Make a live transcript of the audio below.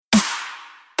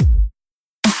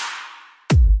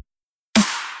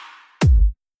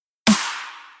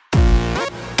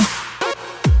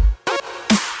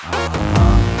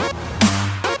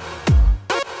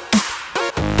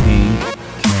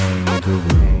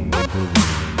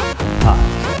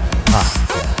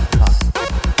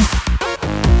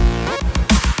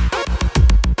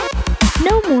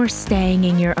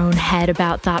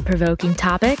about thought-provoking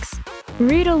topics.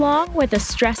 Read along with a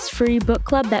stress-free book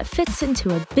club that fits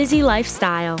into a busy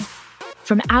lifestyle.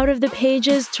 From out of the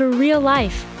pages to real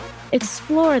life,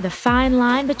 explore the fine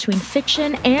line between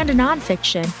fiction and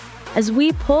nonfiction as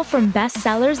we pull from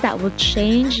bestsellers that will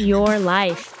change your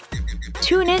life.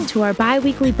 Tune in to our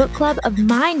bi-weekly book club of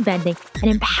mind-bending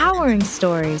and empowering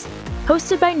stories,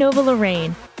 hosted by Nova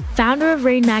Lorraine, founder of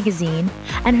Rain Magazine,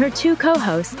 and her two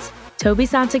co-hosts, Toby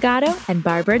Santagato and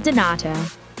Barbara Donato.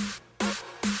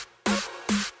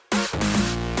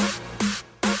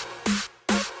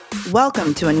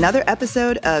 Welcome to another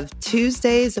episode of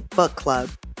Tuesday's Book Club,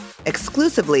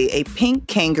 exclusively a Pink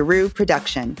Kangaroo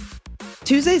production.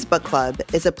 Tuesday's Book Club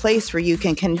is a place where you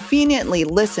can conveniently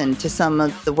listen to some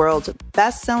of the world's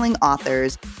best-selling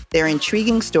authors, their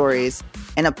intriguing stories,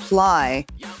 and apply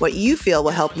what you feel will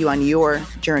help you on your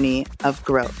journey of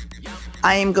growth.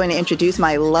 I am going to introduce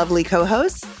my lovely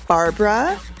co-hosts,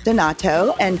 Barbara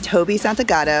Donato and Toby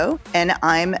Santagato, and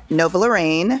I'm Nova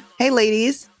Lorraine. Hey,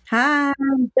 ladies. Hi.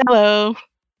 Hello.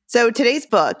 So today's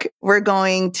book, we're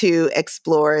going to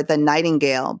explore The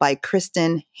Nightingale by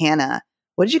Kristin Hannah.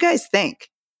 What did you guys think?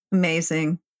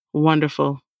 Amazing.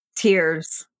 Wonderful.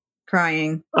 Tears,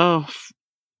 crying. Oh,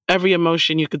 every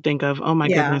emotion you could think of. Oh my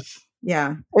goodness.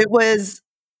 Yeah. It was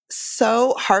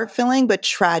so heart-filling, but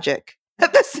tragic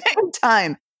at the same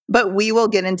time. But we will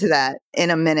get into that in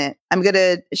a minute. I'm going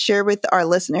to share with our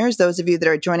listeners, those of you that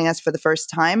are joining us for the first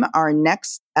time, our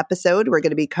next episode, we're going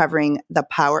to be covering The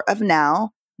Power of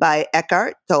Now by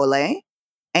Eckhart Tolle.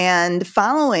 And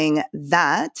following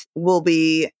that, we'll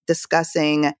be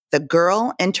discussing The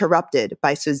Girl Interrupted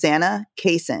by Susanna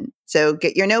Kaysen. So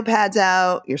get your notepads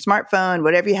out, your smartphone,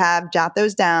 whatever you have, jot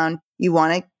those down. You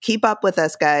want to keep up with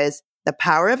us, guys. The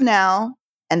Power of Now,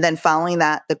 and then following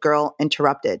that, The Girl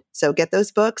Interrupted. So get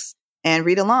those books and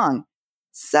read along.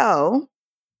 So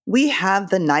we have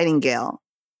The Nightingale.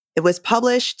 It was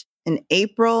published in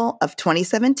April of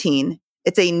 2017.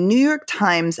 It's a New York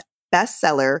Times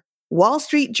bestseller, Wall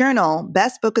Street Journal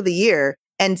Best Book of the Year,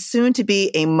 and soon to be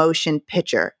a motion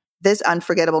picture. This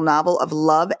unforgettable novel of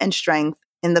love and strength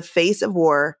in the face of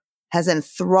war has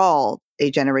enthralled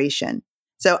a generation.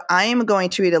 So I am going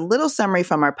to read a little summary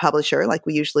from our publisher, like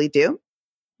we usually do.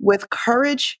 With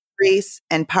courage, grace,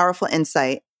 and powerful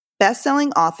insight,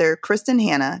 best-selling author Kristin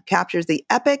Hannah captures the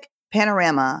epic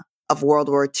panorama of World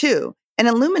War II and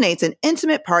illuminates an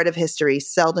intimate part of history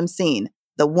seldom seen,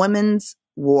 the Women's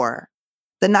War.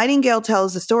 The Nightingale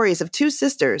tells the stories of two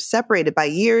sisters separated by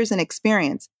years and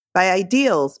experience, by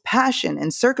ideals, passion,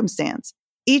 and circumstance,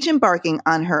 each embarking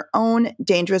on her own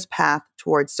dangerous path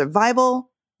towards survival,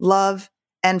 love,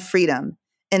 and freedom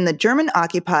in the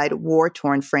German-occupied,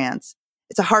 war-torn France.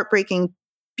 It's a heartbreaking,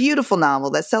 beautiful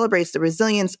novel that celebrates the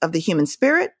resilience of the human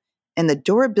spirit and the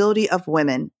durability of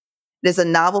women. It is a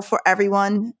novel for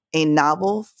everyone, a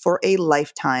novel for a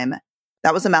lifetime.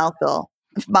 That was a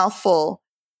mouthful.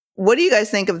 What do you guys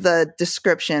think of the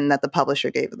description that the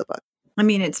publisher gave of the book? I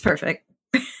mean, it's perfect.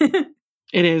 It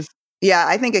is. Yeah,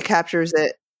 I think it captures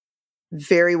it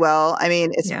very well. I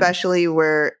mean, especially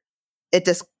where it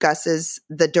discusses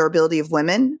the durability of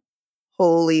women.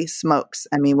 Holy smokes.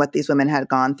 I mean, what these women had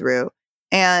gone through.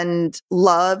 And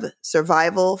love,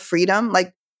 survival, freedom.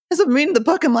 Like, as I'm reading the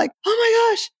book, I'm like, oh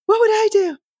my gosh, what would I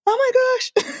do? Oh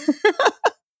my gosh.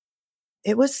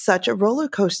 It was such a roller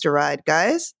coaster ride,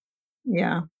 guys.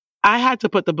 Yeah. I had to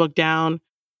put the book down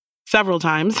several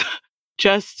times.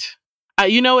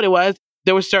 You know what it was?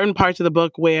 There were certain parts of the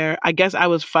book where I guess I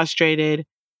was frustrated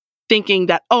thinking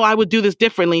that, I would do this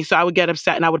differently. So I would get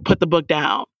upset and I would put the book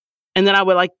down. And then I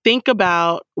would think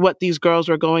about what these girls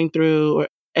were going through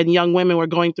and young women were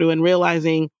going through and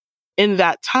realizing in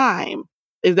that time,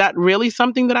 is that really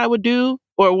something that I would do?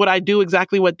 Or would I do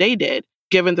exactly what they did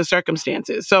given the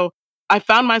circumstances? So I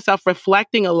found myself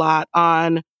reflecting a lot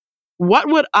on what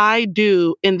would I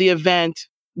do in the event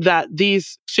that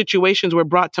these situations were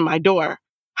brought to my door?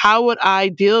 How would I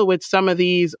deal with some of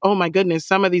these,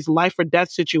 some of these life or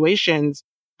death situations?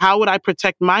 How would I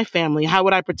protect my family? How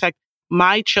would I protect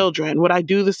my children? Would I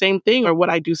do the same thing or would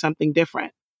I do something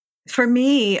different? For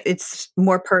me, it's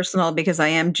more personal because I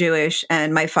am Jewish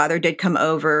and my father did come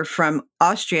over from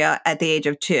Austria at the age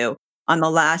of 2 on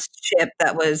the last ship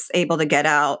that was able to get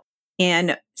out.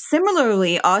 And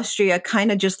similarly, Austria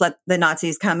kind of just let the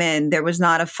Nazis come in. There was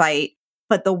not a fight.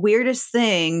 But the weirdest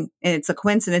thing, and it's a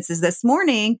coincidence, is this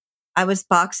morning I was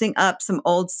boxing up some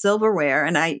old silverware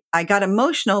and I got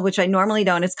emotional, which I normally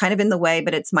don't. It's kind of in the way,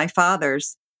 but it's my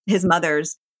father's, his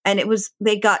mother's. And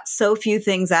they got so few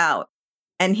things out.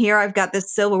 And here I've got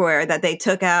this silverware that they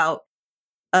took out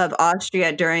of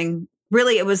Austria during,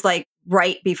 really, it was like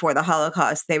right before the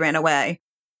Holocaust, they ran away.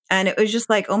 And it was just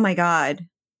like, oh my God,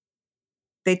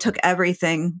 they took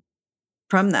everything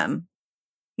from them.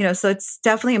 So it's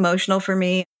definitely emotional for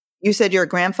me. You said your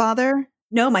grandfather?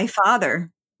 No, my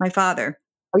father. My father.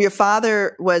 Oh, your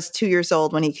father was 2 years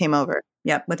old when he came over.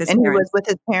 Yep, with his And he was parents. with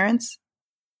his parents?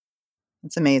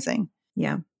 That's amazing.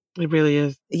 Yeah. It really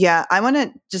is. Yeah, I want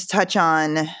to just touch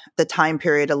on the time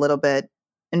period a little bit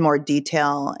in more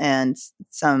detail and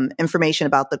some information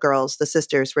about the girls, the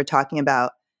sisters we're talking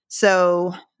about.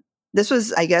 So this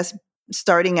was, I guess,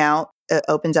 starting out, it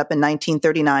opens up in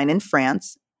 1939 in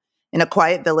France, in a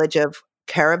quiet village of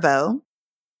Carreveau.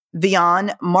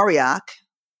 Vian Mauriac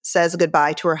says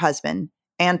goodbye to her husband,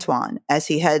 Antoine, as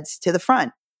he heads to the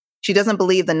front. She doesn't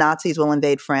believe the Nazis will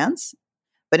invade France,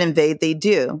 but invade they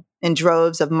do, in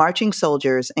droves of marching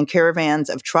soldiers and caravans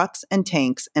of trucks and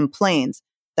tanks and planes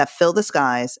that fill the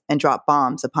skies and drop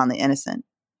bombs upon the innocent.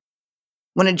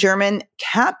 When a German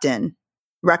captain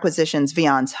requisitions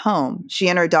Vian's home, she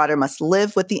and her daughter must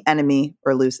live with the enemy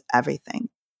or lose everything.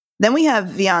 Then we have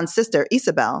Vian's sister,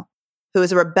 Isabel, who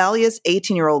is a rebellious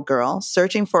 18-year-old girl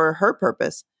searching for her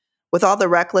purpose with all the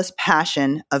reckless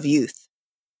passion of youth.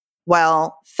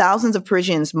 While thousands of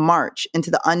Parisians march into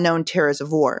the unknown terrors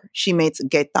of war, she meets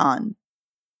Gaetan,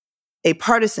 a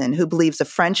partisan who believes the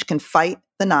French can fight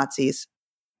the Nazis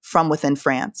from within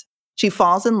France. She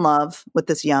falls in love with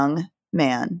this young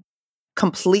man,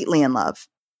 completely in love.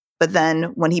 But then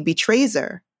when he betrays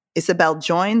her, Isabel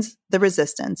joins the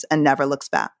resistance and never looks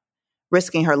back,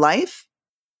 risking her life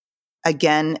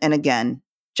again and again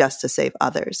just to save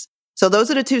others. So those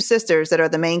are the two sisters that are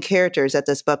the main characters that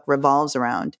this book revolves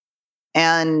around.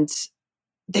 And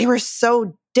they were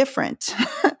so different,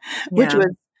 which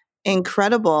was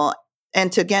incredible.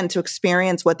 And to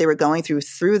experience what they were going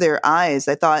through their eyes,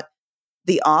 I thought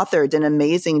the author did an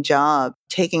amazing job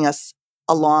taking us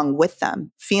along with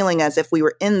them, feeling as if we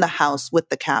were in the house with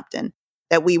the captain,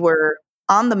 that we were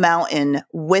on the mountain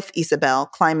with Isabel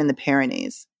climbing the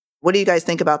Pyrenees. What do you guys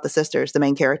think about the sisters, the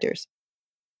main characters?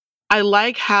 I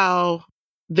like how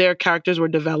their characters were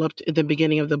developed at the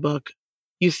beginning of the book.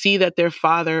 You see that their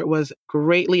father was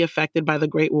greatly affected by the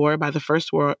Great War, by the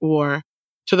First War,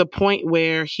 to the point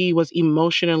where he was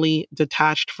emotionally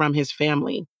detached from his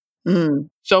family.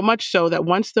 So much so that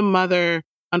once the mother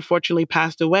unfortunately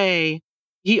passed away,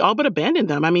 he all but abandoned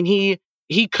them. I mean,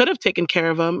 he could have taken care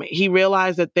of them. He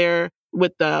realized that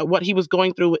with what he was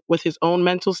going through with his own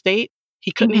mental state,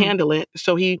 he couldn't handle it.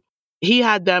 So he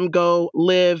had them go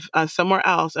live somewhere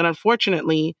else. And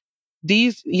unfortunately,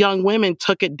 these young women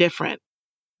took it different.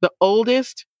 The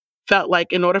oldest felt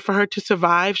like in order for her to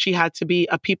survive, she had to be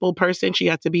a people person. She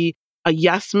had to be a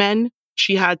yes man.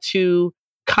 She had to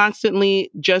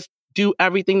constantly just do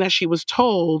everything that she was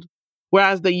told.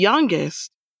 Whereas the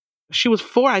youngest, she was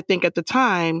 4, I think, at the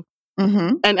time.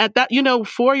 And at that,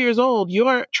 4 years old,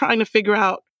 you're trying to figure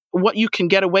out what you can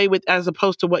get away with as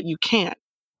opposed to what you can't.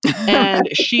 And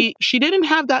she didn't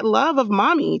have that love of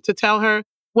mommy to tell her.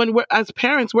 When as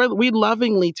parents, we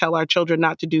lovingly tell our children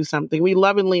not to do something. We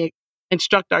lovingly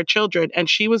instruct our children. And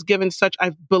she was given such,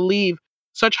 I believe,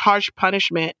 such harsh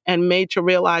punishment and made to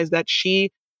realize that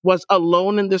she was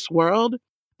alone in this world,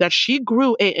 that she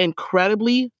grew an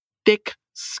incredibly thick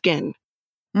skin.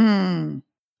 And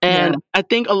I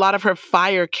think a lot of her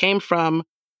fire came from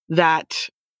that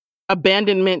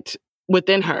abandonment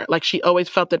within her. Like she always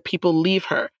felt that people leave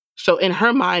her. So in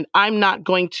her mind, I'm not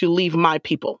going to leave my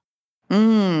people.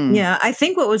 Yeah, I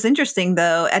think what was interesting,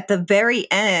 though, at the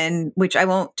very end, which I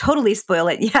won't totally spoil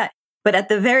it yet, but at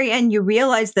the very end, you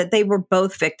realize that they were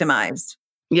both victimized.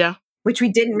 Yeah. Which we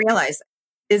didn't realize.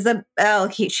 Isabel,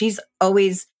 she's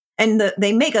always, and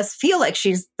they make us feel like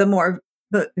she's the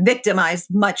victimized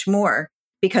much more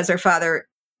because her father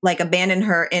abandoned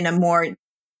her in a more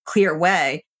clear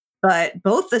way. But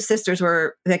both the sisters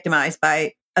were victimized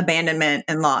by abandonment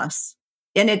and loss.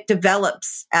 And it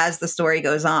develops as the story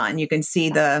goes on. You can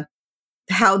see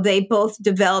how they both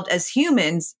developed as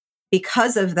humans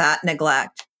because of that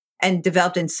neglect and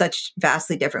developed in such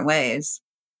vastly different ways.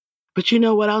 But you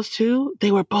know what else too?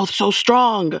 They were both so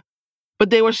strong,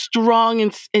 but they were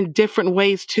strong in different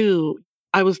ways too.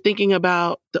 I was thinking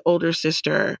about the older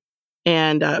sister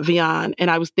and Vian,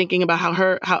 and I was thinking about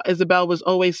how Isabel was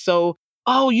always so,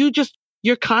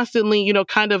 you're constantly,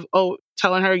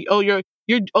 telling her,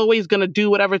 you're always going to do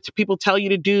whatever people tell you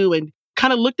to do, and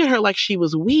kind of looked at her like she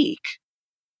was weak.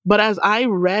 But as I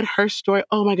read her story,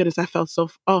 oh my goodness, I felt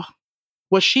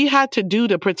what she had to do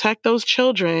to protect those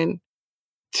children,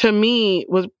 to me,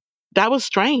 was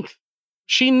strength.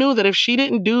 She knew that if she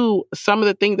didn't do some of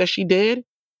the things that she did,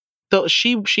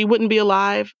 she wouldn't be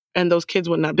alive and those kids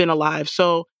wouldn't have been alive.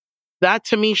 So that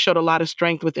to me showed a lot of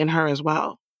strength within her as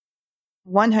well.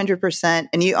 100%.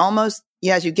 And you almost,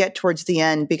 as you get towards the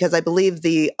end, because I believe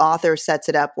the author sets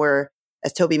it up where,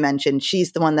 as Toby mentioned,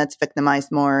 she's the one that's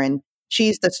victimized more and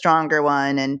she's the stronger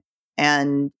one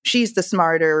and she's the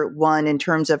smarter one in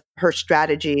terms of her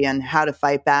strategy and how to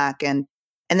fight back. And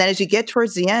then as you get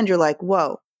towards the end, you're like,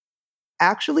 whoa,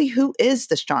 actually, who is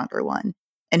the stronger one?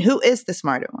 And who is the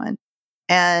smarter one?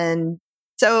 And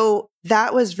so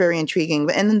that was very intriguing.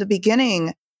 But in the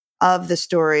beginning of the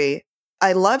story,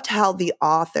 I loved how the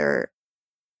author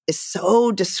is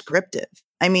so descriptive.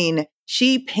 I mean,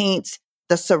 she paints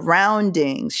the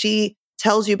surroundings. She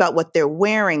tells you about what they're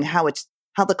wearing, how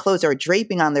the clothes are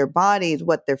draping on their bodies,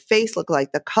 what their face looked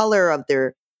like, the color of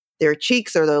their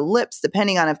cheeks or their lips,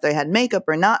 depending on if they had makeup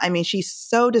or not. I mean, she's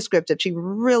so descriptive. She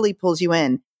really pulls you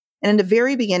in. And in the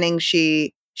very beginning,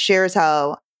 she shares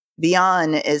how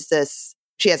Vian is this,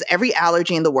 she has every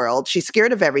allergy in the world. She's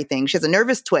scared of everything. She has a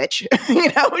nervous twitch.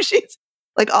 She's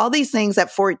like all these things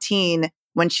at 14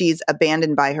 when she's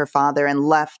abandoned by her father and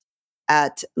left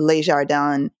at Les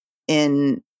Jardins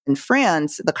in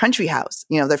France, the country house,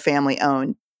 their family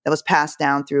owned, that was passed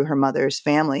down through her mother's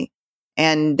family.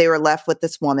 And they were left with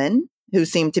this woman who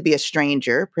seemed to be a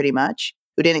stranger, pretty much,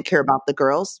 who didn't care about the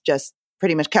girls, just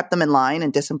pretty much kept them in line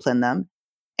and disciplined them.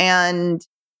 And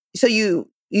so you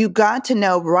got to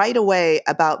know right away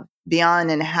about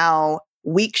Vian and how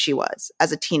weak she was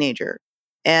as a teenager.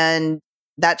 And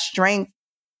that strength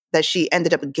that she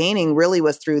ended up gaining really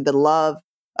was through the love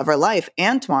of her life.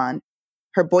 Antoine,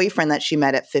 her boyfriend that she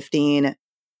met at 15,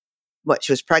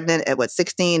 she was pregnant at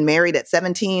 16, married at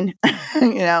 17,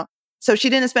 So she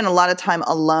didn't spend a lot of time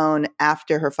alone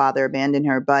after her father abandoned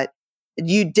her. But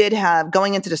you did have,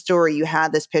 going into the story, you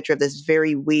had this picture of this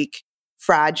very weak,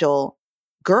 fragile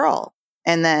girl.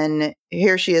 And then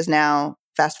here she is now,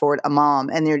 fast forward, a mom.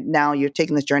 And you're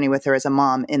taking this journey with her as a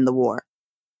mom in the war.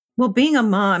 Well, being a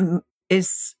mom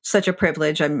is such a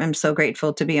privilege. I'm so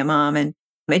grateful to be a mom. And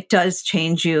it does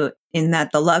change you in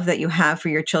that the love that you have for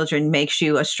your children makes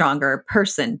you a stronger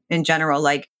person in general.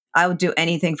 Like, I would do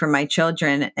anything for my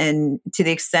children. And to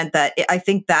the extent that I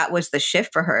think that was the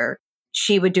shift for her,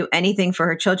 she would do anything for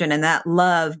her children. And that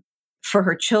love for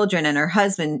her children and her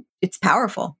husband, it's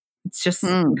powerful. It's just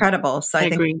incredible. So I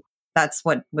think agree. That's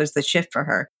what was the shift for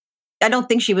her. I don't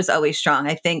think she was always strong.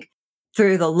 I think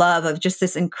through the love of just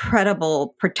this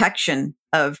incredible protection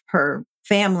of her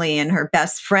family and her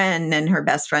best friend and her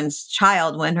best friend's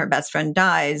child when her best friend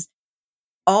dies,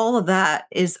 all of that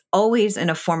is always in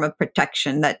a form of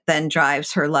protection that then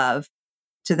drives her love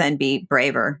to then be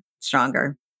braver,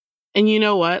 stronger. And you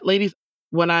know what, ladies,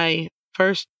 when I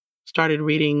first started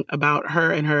reading about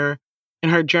her and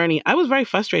her journey, I was very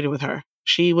frustrated with her.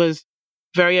 She was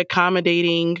very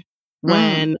accommodating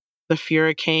when the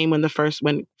Fuhrer came, when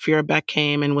Fuhrer Beck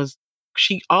came, and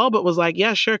she all but was like,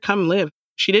 yeah, sure, come live.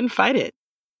 She didn't fight it.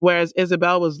 Whereas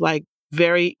Isabel was like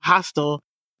very hostile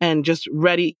and just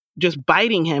ready, just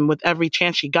biting him with every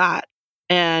chance she got.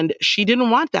 And she didn't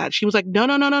want that. She was like,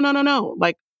 no.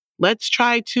 Like,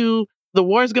 the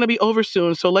war is going to be over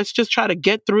soon. So let's just try to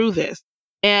get through this.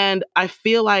 And I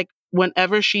feel like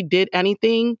whenever she did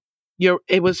anything,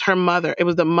 it was her mother. It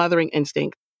was the mothering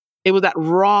instinct. It was that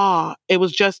raw. It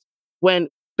was just when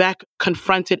Beck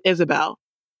confronted Isabel.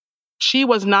 She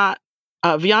was not,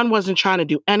 Vian wasn't trying to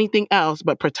do anything else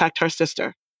but protect her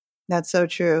sister. That's so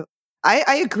true.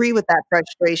 I agree with that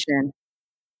frustration.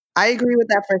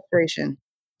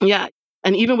 Yeah.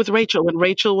 And even with Rachel, when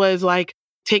Rachel was like,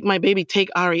 take my baby, take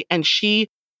Ari. And she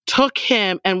took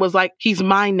him and was like, he's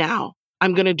mine now.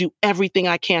 I'm going to do everything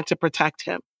I can to protect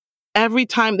him. Every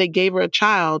time they gave her a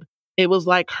child, it was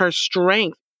like her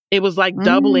strength. It was like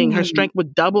doubling. Her strength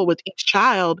would double with each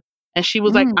child. And she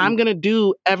was like, I'm going to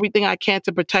do everything I can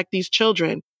to protect these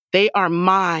children. They are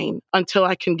mine until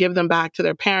I can give them back to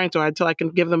their parents or until I can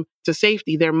give them to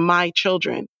safety. They're my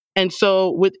children. And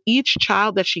so with each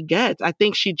child that she gets, I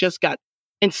think she just got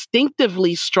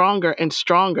instinctively stronger and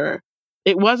stronger.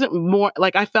 It wasn't more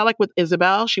like, I felt like with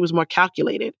Isabel, she was more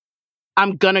calculated.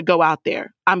 I'm going to go out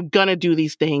there. I'm going to do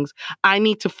these things. I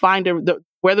need to find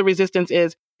where the resistance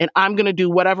is, and I'm going to do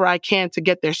whatever I can to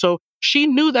get there. So she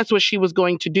knew that's what she was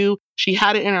going to do. She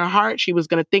had it in her heart. She was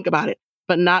going to think about it,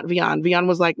 but not Vian. Vian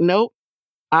was like, nope,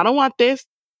 I don't want this.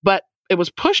 But it was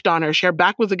pushed on her. Her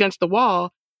back was against the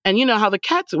wall. And you know how the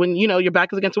cats, when your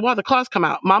back is against the wall, the claws come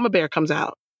out. Mama bear comes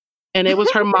out. And it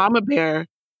was her mama bear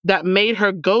that made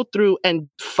her go through and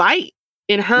fight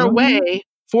in her way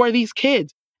for these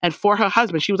kids and for her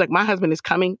husband. She was like, my husband is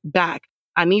coming back.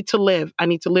 I need to live. I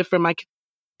need to live for my kids.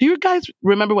 Do you guys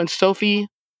remember when she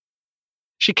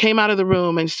came out of the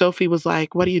room and Sophie was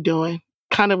like, what are you doing?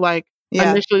 Kind of like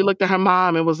Yeah. initially looked at her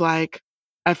mom and was like,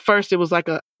 at first it was like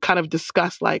a kind of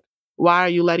disgust, like, why are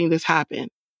you letting this happen?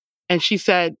 And she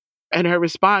said, in her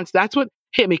response, that's what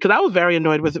hit me, because I was very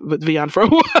annoyed with Vion for,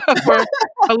 for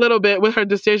a little bit with her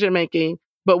decision making.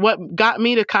 But what got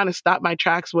me to kind of stop my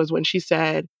tracks was when she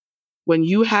said, when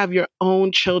you have your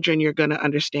own children, you're going to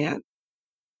understand.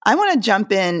 I want to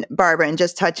jump in, Barbara, and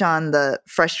just touch on the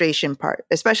frustration part,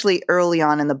 especially early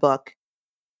on in the book.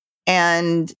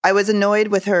 And I was annoyed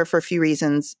with her for a few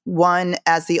reasons. One,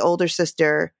 as the older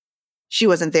sister, she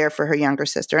wasn't there for her younger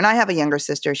sister. And I have a younger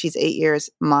sister. She's 8 years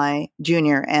my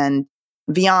junior. And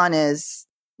Vion is,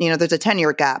 there's a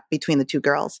 10-year gap between the two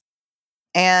girls.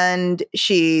 And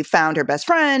she found her best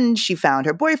friend, she found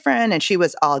her boyfriend, and she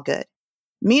was all good.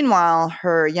 Meanwhile,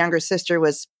 her younger sister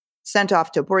was sent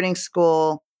off to boarding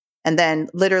school and then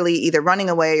literally either running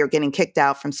away or getting kicked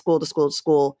out from school to school to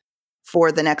school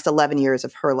for the next 11 years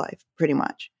of her life, pretty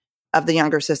much, of the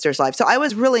younger sister's life. So I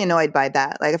was really annoyed by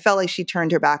that. Like, I felt like she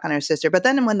turned her back on her sister. But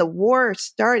then when the war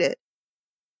started,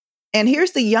 and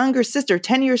here's the younger sister,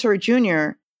 10 years her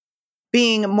junior,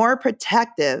 being more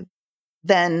protective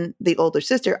than the older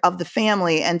sister of the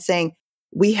family and saying,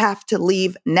 we have to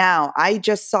leave now. I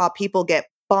just saw people get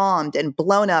bombed and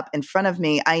blown up in front of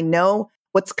me. I know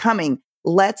what's coming.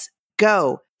 Let's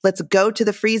go. Let's go to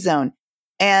the free zone.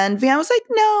 And Vion was like,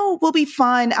 no, we'll be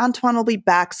fine. Antoine will be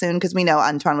back soon, because we know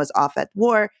Antoine was off at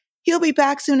war. He'll be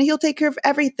back soon and he'll take care of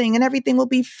everything and everything will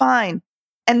be fine.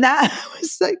 And that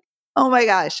was like, oh my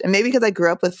gosh. And maybe because I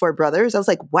grew up with 4 brothers, I was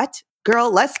like, what?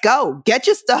 Girl, let's go. Get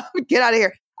your stuff. Get out of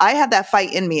here. I had that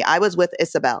fight in me. I was with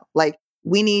Isabel. Like,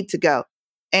 we need to go.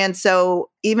 And so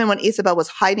even when Isabel was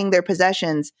hiding their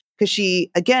possessions, because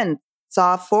she, again,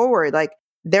 saw forward, like,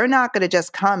 they're not going to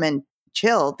just come and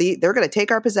chill. They're going to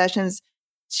take our possessions.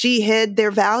 She hid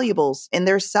their valuables in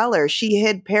their cellar. She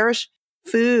hid perished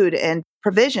food and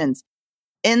provisions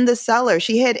in the cellar.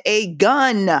 She hid a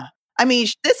gun. I mean,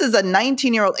 this is a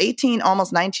 19-year-old, 18,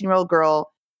 almost 19-year-old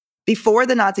girl before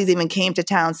the Nazis even came to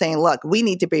town saying, look, we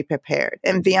need to be prepared.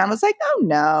 And Vion was like, oh,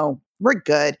 no, we're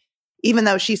good. Even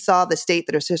though she saw the state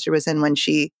that her sister was in when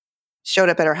she showed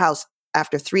up at her house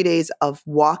after 3 days of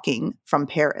walking from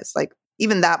Paris. Like,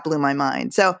 even that blew my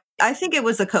mind. So I think it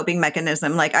was a coping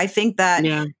mechanism. Like, I think that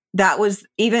that was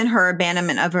even her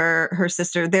abandonment of her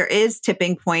sister. There is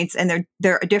tipping points, and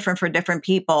they're different for different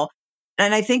people.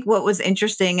 And I think what was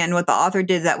interesting and what the author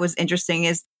did that was interesting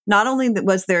is not only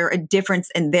was there a difference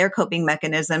in their coping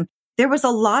mechanism, there was a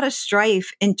lot of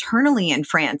strife internally in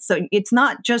France. So it's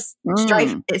not just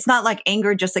strife. It's not like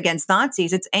anger just against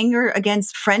Nazis. It's anger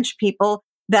against French people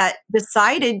that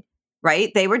decided,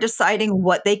 right? They were deciding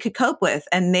what they could cope with.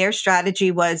 And their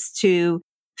strategy was to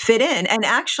fit in. And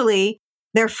actually,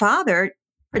 their father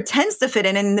pretends to fit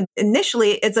in. And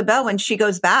initially, Isabel, when she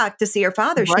goes back to see her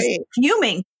father, she's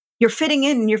fuming. You're fitting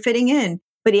in, you're fitting in.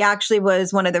 But he actually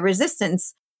was one of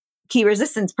the key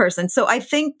resistance person. So I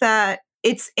think that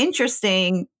it's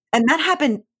interesting. And that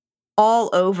happened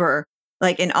all over,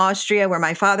 like in Austria, where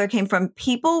my father came from.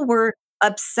 People were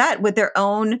upset with their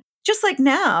own, just like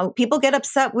now, people get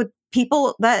upset with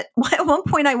people that at one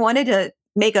point I wanted to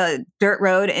make a dirt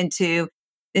road into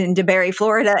Barry,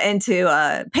 Florida, into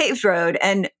a paved road.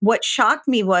 And what shocked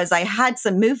me was I had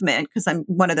some movement, because I'm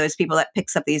one of those people that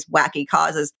picks up these wacky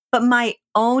causes, but my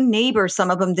own neighbors,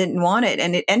 some of them didn't want it.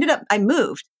 And it ended up, I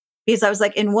moved because I was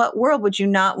like, in what world would you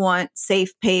not want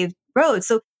safe paved roads?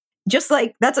 So just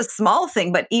like that's a small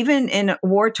thing, but even in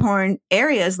war-torn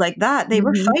areas like that, they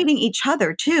were fighting each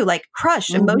other too, like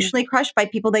crushed, emotionally crushed by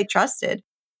people they trusted.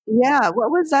 Yeah.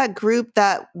 What was that group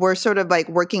that were sort of like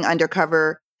working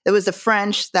undercover? It was the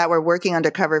French that were working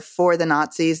undercover for the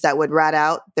Nazis that would rat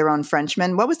out their own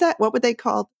Frenchmen. What was that? What were they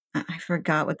called? I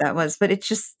forgot what that was, but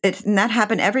and that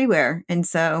happened everywhere. And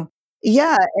so.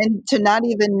 Yeah. And to not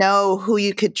even know who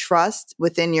you could trust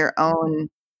within your own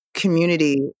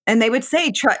community. And they would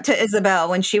say to Isabel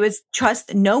when she was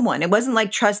trust no one. It wasn't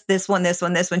like trust this one,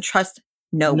 trust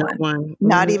no one.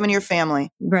 Not even your family.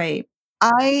 Right.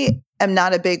 I am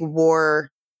not a big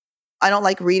war. I don't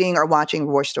like reading or watching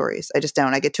war stories. I just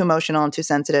don't. I get too emotional and too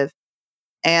sensitive.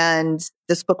 And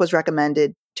this book was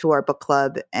recommended to our book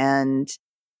club. And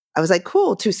I was like,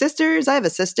 cool, 2 sisters. I have a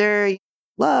sister,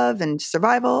 love and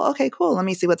survival. Okay, cool. Let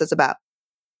me see what that's about.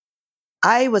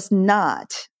 I was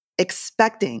not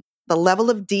expecting the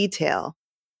level of detail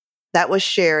that was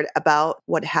shared about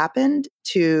what happened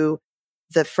to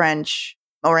the French,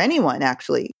 or anyone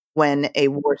actually, when a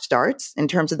war starts, in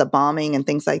terms of the bombing and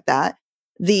things like that.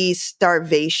 The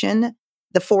starvation,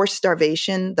 the forced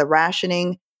starvation, the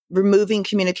rationing, removing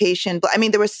communication. I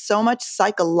mean, there was so much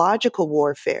psychological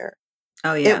warfare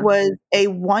Oh, It yeah. was a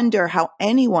wonder how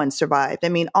anyone survived. I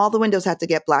mean, all the windows had to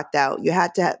get blacked out. You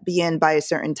had to be in by a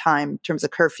certain time in terms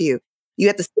of curfew. You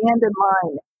had to stand in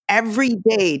line every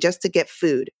day just to get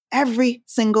food, every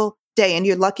single day. And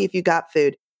you're lucky if you got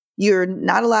food. You're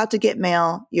not allowed to get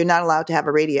mail. You're not allowed to have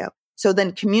a radio. So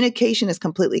then communication is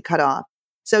completely cut off.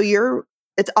 So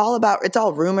it's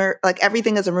all rumor. Like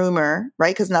everything is a rumor,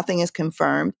 right? Because nothing is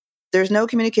confirmed. There's no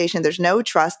communication. There's no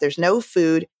trust. There's no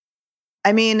food.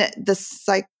 I mean, the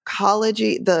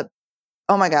psychology,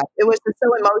 oh my God, it was just so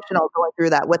emotional going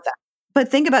through that with them. But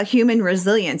think about human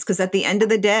resilience, because at the end of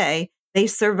the day, they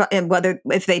survive, whether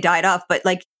if they died off, but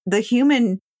like the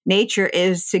human nature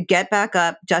is to get back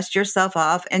up, dust yourself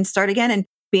off, and start again. And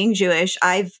being Jewish,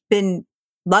 I've been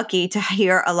lucky to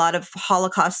hear a lot of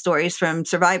Holocaust stories from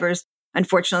survivors.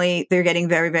 Unfortunately, they're getting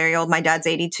very, very old. My dad's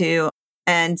 82.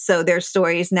 And so their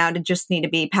stories now just need to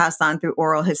be passed on through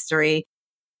oral history.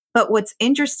 But what's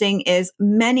interesting is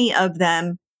many of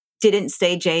them didn't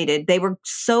stay jaded. They were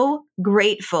so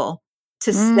grateful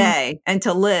to stay and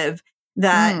to live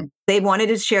that they wanted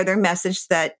to share their message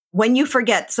that when you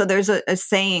forget, so there's a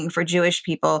saying for Jewish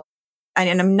people,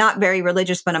 and I'm not very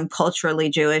religious, but I'm culturally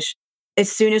Jewish.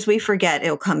 As soon as we forget,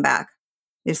 it'll come back.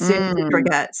 As soon as we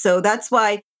forget. So that's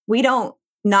why we don't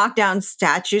knock down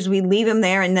statues. We leave them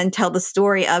there and then tell the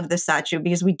story of the statue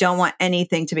because we don't want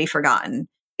anything to be forgotten.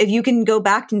 If you can go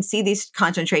back and see these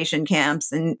concentration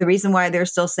camps, and the reason why they're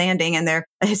still standing and they're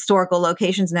historical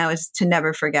locations now is to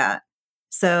never forget.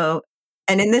 So,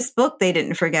 and in this book, they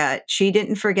didn't forget. She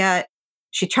didn't forget.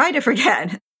 She tried to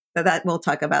forget. So that we'll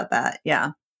talk about that.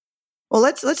 Yeah. Well,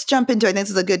 let's jump into, I think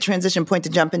this is a good transition point to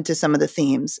jump into some of the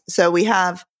themes. So we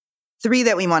have 3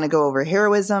 that we want to go over: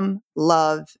 heroism,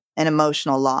 love, and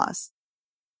emotional loss.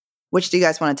 Which do you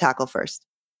guys want to tackle first?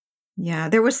 Yeah,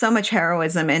 there was so much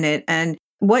heroism in it. And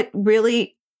what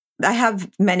really, I have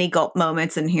many gulp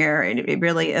moments in here. It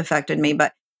really affected me.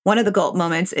 But one of the gulp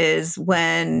moments is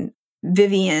when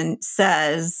Vivian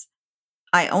says,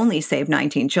 I only saved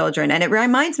 19 children. And it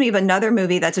reminds me of another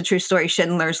movie that's a true story,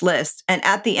 Schindler's List. And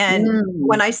at the end,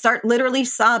 when I start literally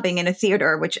sobbing in a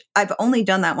theater, which I've only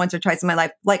done that once or twice in my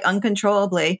life, like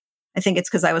uncontrollably, I think it's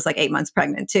because I was like 8 months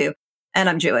pregnant too. And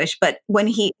I'm Jewish. But when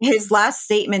his last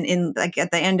statement in like at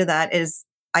the end of that is,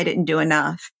 I didn't do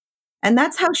enough. And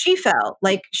that's how she felt.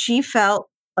 Like she felt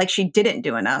like she didn't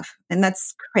do enough. And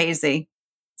that's crazy.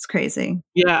 It's crazy.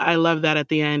 Yeah, I love that at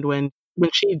the end when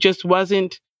she just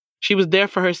wasn't, she was there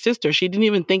for her sister. She didn't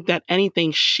even think that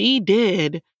anything she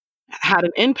did had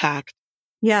an impact.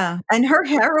 Yeah. And her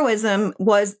heroism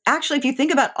was actually, if you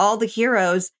think about all the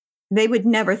heroes, they would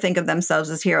never think of themselves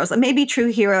as heroes. Maybe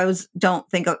true heroes don't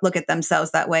look at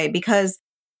themselves that way, because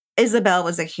Isabel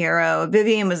was a hero.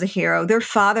 Vivian was a hero. Their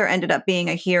father ended up being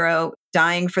a hero,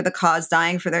 dying for the cause,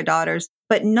 dying for their daughters.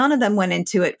 But none of them went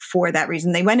into it for that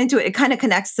reason. They went into it. It kind of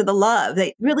connects to the love.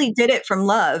 They really did it from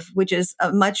love, which is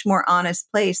a much more honest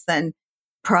place than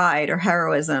pride or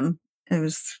heroism. It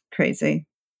was crazy.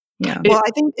 Yeah. Well, I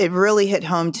think it really hit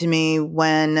home to me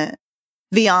when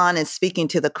Vian is speaking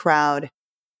to the crowd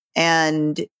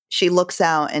and she looks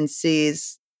out and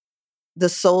sees the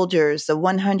soldiers, the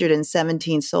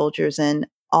 117 soldiers and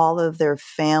all of their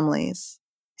families,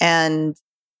 and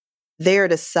there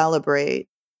to celebrate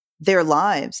their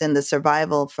lives and the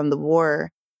survival from the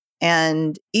war.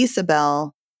 And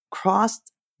Isabel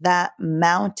crossed that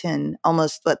mountain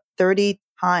almost 30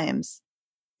 times.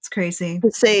 It's crazy.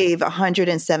 To save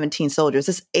 117 soldiers.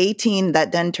 This 18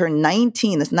 that then turned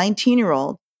 19, this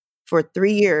 19-year-old for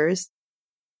 3 years,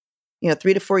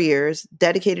 3 to 4 years,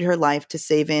 dedicated her life to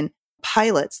saving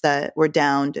pilots that were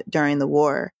downed during the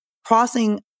war,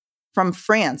 crossing from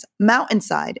France,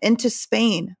 mountainside, into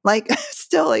Spain,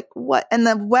 still what? And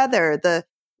the weather,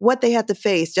 what they had to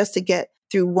face just to get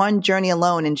through one journey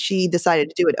alone. And she decided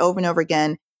to do it over and over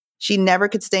again. She never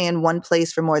could stay in one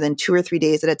place for more than 2 or 3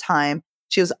 days at a time.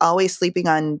 She was always sleeping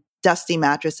on dusty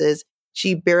mattresses.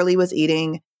 She barely was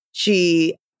eating.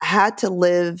 She had to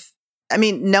live. I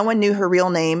mean, no one knew her real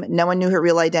name. No one knew her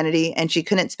real identity. And she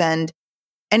couldn't spend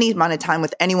any amount of time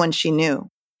with anyone she knew.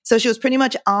 So she was pretty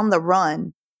much on the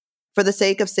run for the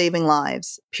sake of saving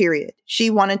lives, period. She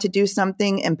wanted to do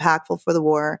something impactful for the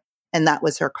war, and that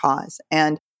was her cause.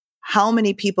 And how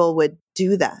many people would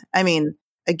do that? I mean,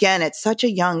 again, at such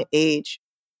a young age.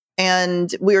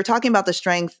 And we were talking about the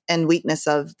strength and weakness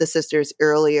of the sisters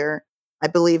earlier. I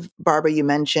believe, Barbara, you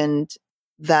mentioned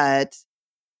that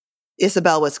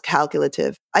Isabel was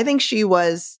calculative. I think she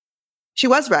was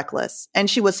reckless and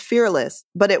she was fearless,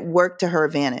 but it worked to her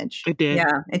advantage. It did.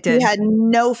 Yeah, it did. She had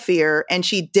no fear and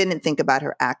she didn't think about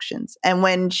her actions. And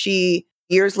when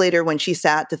years later, when she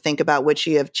sat to think about would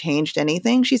she have changed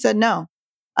anything, she said no.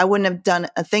 I wouldn't have done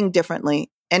a thing differently.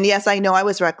 And yes, I know I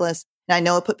was reckless, and I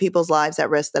know it put people's lives at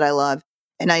risk that I love.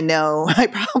 And I know I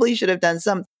probably should have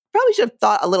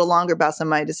thought a little longer about some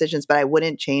of my decisions, but I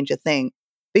wouldn't change a thing.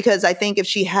 Because I think if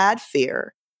she had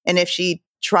fear and if she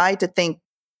tried to think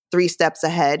 3 steps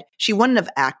ahead, she wouldn't have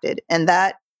acted. And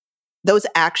those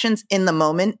actions in the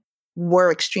moment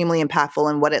were extremely impactful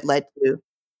in what it led to.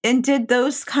 And did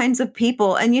those kinds of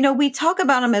people, and we talk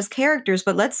about them as characters,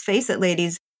 but let's face it,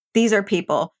 ladies, these are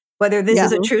people. Whether this Yeah.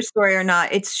 is a true story or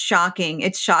not, it's shocking.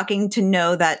 It's shocking to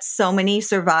know that so many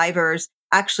survivors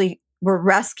actually were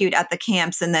rescued at the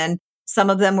camps. And then some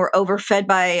of them were overfed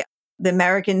by the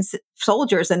American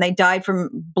soldiers and they died from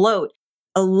bloat.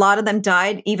 A lot of them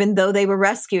died even though they were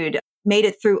rescued, made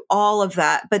it through all of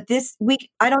that. But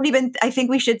I think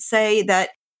we should say that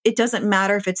it doesn't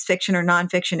matter if it's fiction or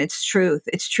nonfiction. It's truth.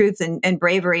 It's truth and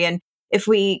bravery. And if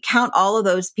we count all of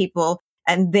those people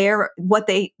and their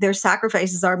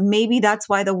sacrifices are, maybe that's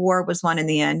why the war was won in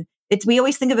the end. We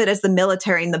always think of it as the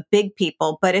military and the big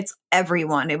people, but it's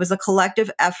everyone. It was a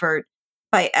collective effort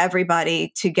by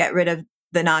everybody to get rid of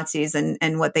the Nazis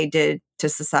and what they did to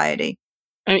society.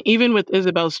 And even with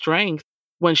Isabel's strength,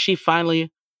 when she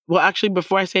finally, well, actually,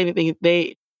 before I say anything,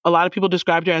 a lot of people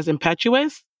described her as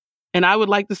impetuous. And I would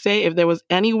like to say, if there was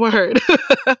any word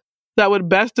that would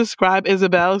best describe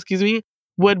Isabel,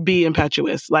 would be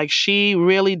impetuous. Like, she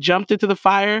really jumped into the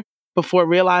fire before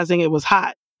realizing it was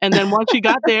hot. And then once she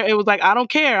got there, it was like, I don't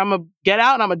care. I'm going to get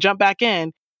out and I'm going to jump back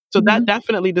in. So that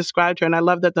definitely described her. And I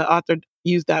love that the author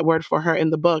used that word for her in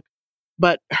the book.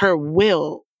 But her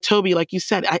will, Toby, like you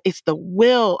said, it's the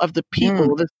will of the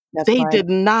people. They did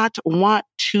not want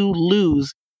to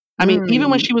lose. I mean,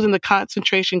 even when she was in the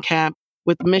concentration camp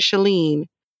with Micheline,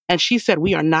 and she said,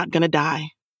 we are not going to die.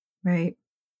 Right.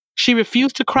 She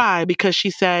refused to cry because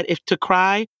she said if to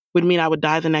cry would mean I would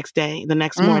die the next day, the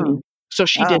next morning. So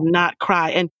she did not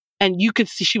cry. And you could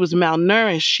see she was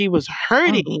malnourished. She was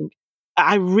hurting.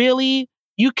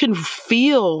 You can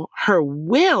feel her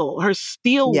will, her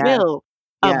steel will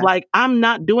of like, I'm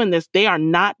not doing this. They are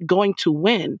not going to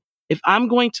win. If I'm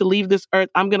going to leave this earth,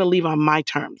 I'm going to leave on my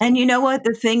terms. And you know what?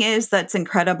 The thing is that's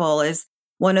incredible is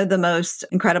one of the most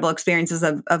incredible experiences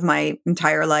of my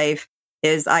entire life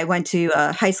is I went to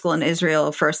high school in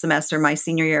Israel for a semester, my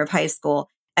senior year of high school,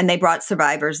 and they brought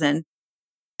survivors in.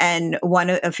 And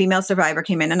a female survivor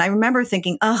came in, and I remember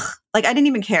thinking, ugh, like I didn't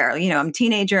even care. I'm a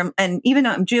teenager, and even though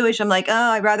I'm Jewish, I'm like,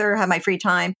 oh, I'd rather have my free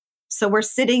time. So we're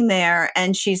sitting there,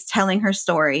 and she's telling her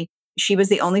story. She was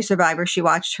the only survivor. She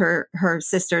watched her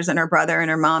sisters and her brother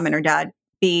and her mom and her dad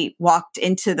be walked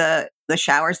into the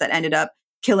showers that ended up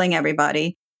killing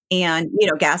everybody and,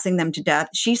 gassing them to death.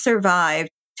 She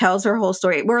survived, tells her whole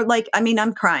story. We're like,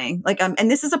 I'm crying. Like, and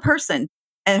this is a person.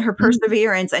 And her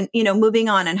perseverance and, moving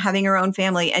on and having her own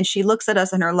family. And she looks at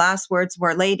us and her last words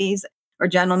were, ladies or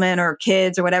gentlemen or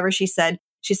kids or whatever she said,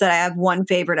 I have one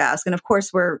favor to ask. And of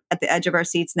course, we're at the edge of our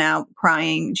seats now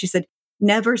crying. She said,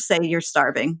 never say you're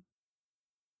starving.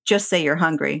 Just say you're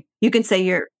hungry. You can say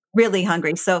you're really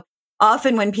hungry. So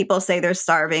often when people say they're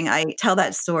starving, I tell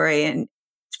that story and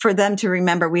for them to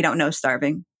remember we don't know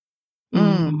starving.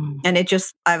 And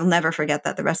I'll never forget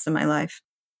that the rest of my life.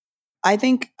 I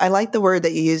think I like the word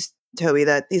that you used, Toby,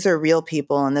 that these are real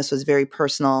people and this was very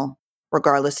personal,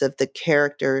 regardless if the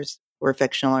characters were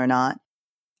fictional or not.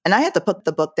 And I had to put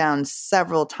the book down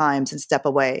several times and step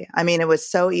away. I mean, it was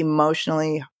so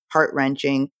emotionally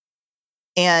heart-wrenching.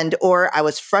 Or I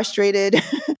was frustrated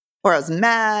or I was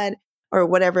mad or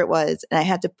whatever it was. And I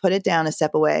had to put it down and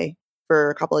step away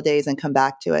for a couple of days and come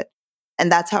back to it.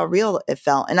 And that's how real it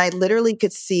felt. And I literally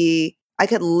I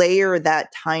could layer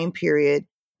that time period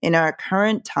in our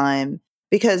current time,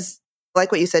 because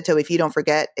like what you said, Toby, if you don't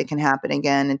forget, it can happen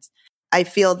again. I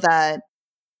feel that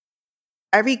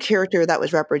every character that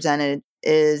was represented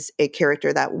is a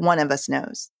character that one of us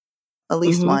knows, at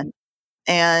least one.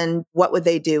 And what would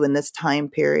they do in this time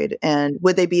period? And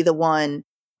would they be the one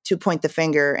to point the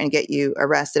finger and get you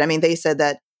arrested? I mean, they said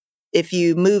that if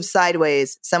you move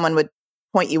sideways, someone would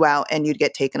point you out and you'd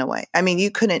get taken away. I mean, you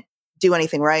couldn't do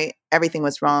anything right. Everything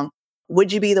was wrong.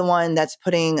 Would you be the one that's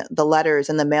putting the letters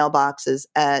in the mailboxes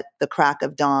at the crack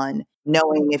of dawn,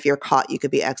 knowing if you're caught, you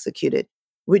could be executed?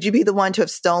 Would you be the one to have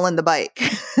stolen the bike?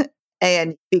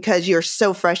 And because you're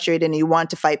so frustrated and you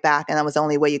want to fight back, and that was the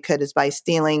only way you could is by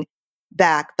stealing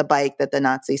back the bike that the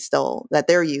Nazis stole, that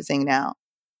they're using now?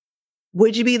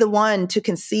 Would you be the one to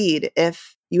concede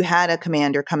if you had a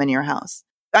commander come in your house?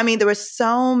 I mean, there were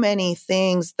so many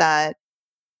things that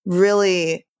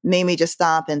really made me just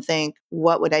stop and think,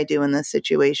 what would I do in this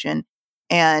situation?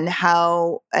 And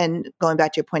going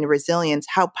back to your point of resilience,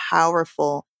 how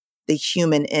powerful the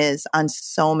human is on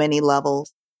so many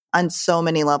levels,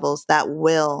 that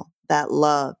will, that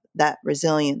love, that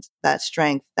resilience, that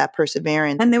strength, that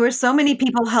perseverance. And there were so many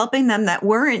people helping them that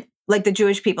weren't like the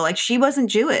Jewish people. Like she wasn't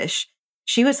Jewish.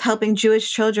 She was helping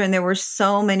Jewish children. There were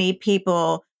so many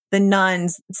people, the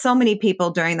nuns, so many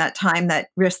people during that time that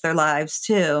risked their lives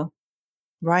too.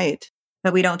 Right.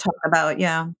 That we don't talk about.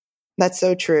 Yeah. That's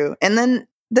so true. And then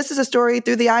this is a story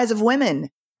through the eyes of women.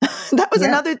 That was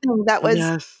another thing that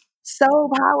was so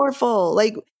powerful.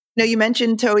 Like, you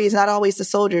mentioned, Toby, is not always the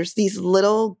soldiers. These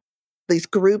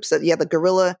groups of, the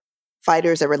guerrilla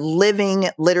fighters that were living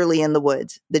literally in the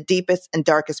woods, the deepest and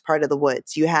darkest part of the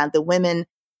woods. You had the women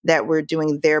that were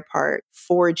doing their part,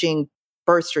 forging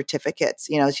birth certificates.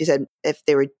 She said if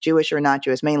they were Jewish or not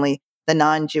Jewish, mainly the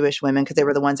non-Jewish women, because they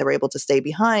were the ones that were able to stay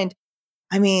behind.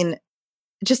 I mean,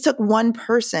 it just took one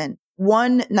person,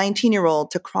 one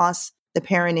 19-year-old to cross the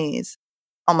Pyrenees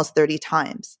almost 30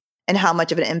 times, and how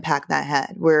much of an impact that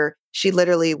had, where she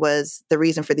literally was the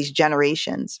reason for these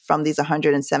generations from these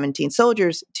 117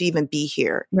 soldiers to even be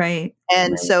here. Right.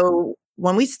 And so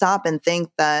when we stop and think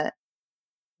that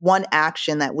one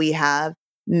action that we have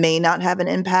may not have an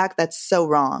impact, that's so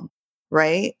wrong,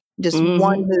 right? Just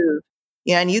one move.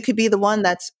 And you could be the one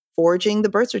that's forging the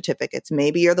birth certificates.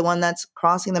 Maybe you're the one that's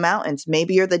crossing the mountains.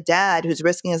 Maybe you're the dad who's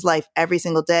risking his life every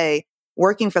single day,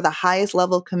 working for the highest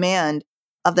level of command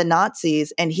of the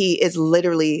Nazis. And he is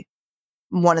literally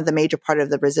one of the major part of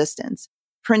the resistance,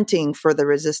 printing for the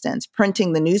resistance,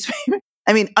 printing the newspaper.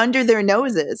 I mean, under their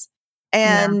noses.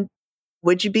 And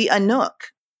would you be a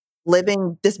nook,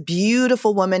 living, this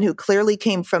beautiful woman who clearly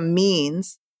came from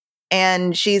means,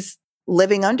 and she's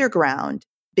living underground,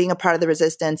 being a part of the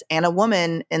resistance, and a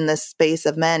woman in this space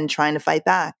of men trying to fight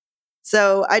back.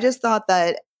 So I just thought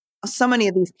that so many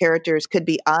of these characters could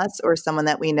be us or someone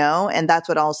that we know. And that's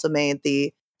what also made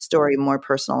the story more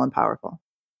personal and powerful.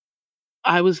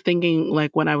 I was thinking,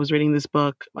 like, when I was reading this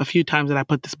book, a few times that I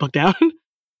put this book down,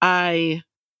 I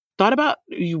thought about,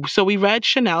 so we read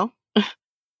Chanel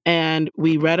and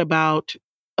we read about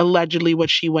allegedly what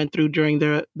she went through during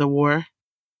the war.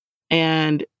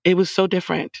 And it was so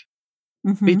different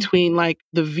between like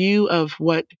the view of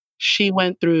what she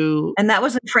went through. And that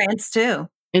was in France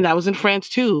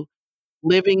too.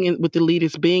 Living with the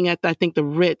elitists, being at, I think, the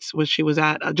Ritz, where she was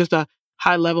at, just a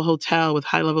high level hotel with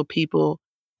high level people.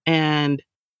 And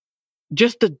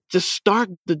just the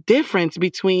difference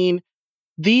between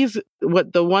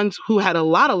what the ones who had a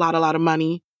lot of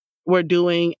money were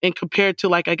doing, and compared to,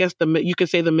 like, I guess you could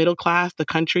say the middle class, the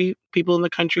country, people in the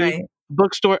country,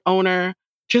 bookstore owner,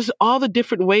 just all the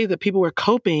different ways that people were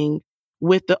coping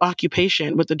with the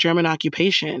occupation, with the German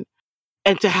occupation.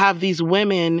 And to have these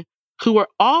women who were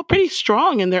all pretty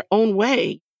strong in their own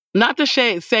way, not to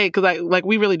say, because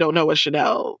we really don't know what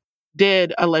Chanel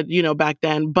did, back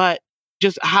then, but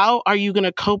just how are you going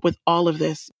to cope with all of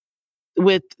this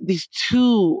with these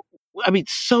two,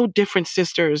 so different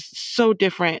sisters, so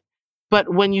different.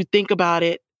 But when you think about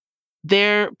it,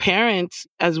 their parents,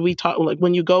 as we talk, like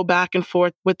when you go back and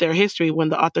forth with their history, when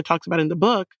the author talks about it in the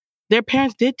book, their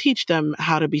parents did teach them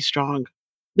how to be strong.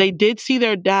 They did see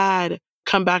their dad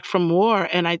come back from war.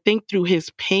 And I think through his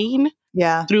pain,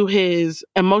 through his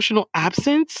emotional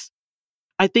absence,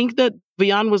 I think that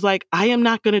Vian was like, I am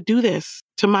not going to do this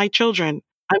to my children.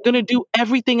 I'm going to do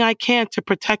everything I can to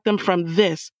protect them from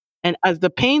this. And as the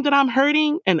pain that I'm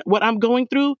hurting and what I'm going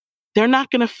through, they're not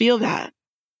going to feel that.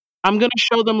 I'm going to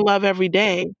show them love every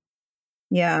day.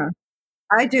 Yeah.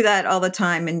 I do that all the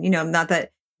time. And, not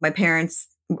that my parents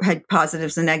had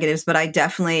positives and negatives, but I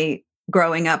definitely,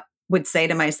 growing up, would say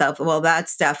to myself, well,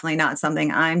 that's definitely not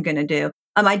something I'm going to do.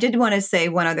 I did want to say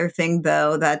one other thing,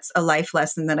 though, that's a life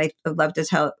lesson that I'd love to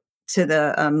tell to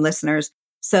the listeners.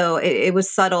 So it was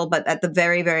subtle, but at the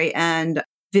very, very end,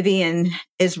 Vivian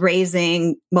is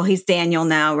raising, he's Daniel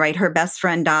now, right? Her best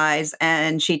friend dies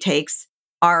and she takes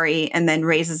Ari and then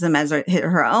raises him as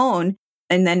her own.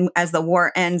 And then as the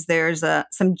war ends, there's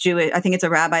some Jewish, I think it's a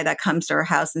rabbi that comes to her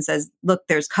house and says, look,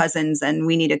 there's cousins and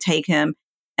we need to take him.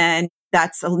 And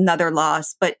that's another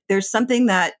loss. But there's something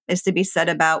that is to be said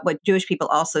about what Jewish people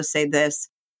also say this.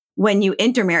 When you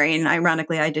intermarry, and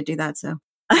ironically, I did do that, so,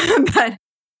 but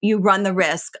you run the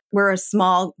risk. We're a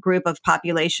small group of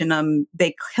population.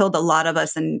 They killed a lot of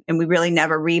us and we really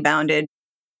never rebounded,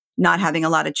 not having a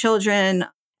lot of children.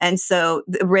 And so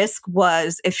the risk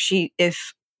was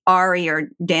if Ari or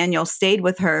Daniel stayed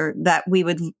with her, that we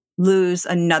would lose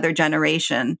another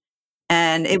generation.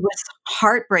 And it was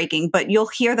heartbreaking, but you'll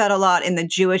hear that a lot in the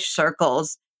Jewish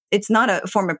circles. It's not a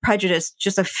form of prejudice,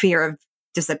 just a fear of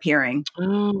disappearing.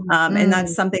 Mm. And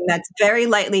that's something that's very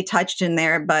lightly touched in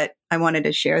there, but I wanted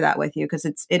to share that with you because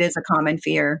it is a common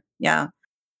fear. Yeah.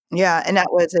 Yeah, and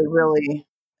that was a really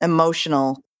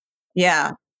emotional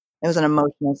Yeah. it was an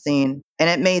emotional scene, and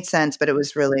it made sense, but it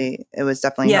was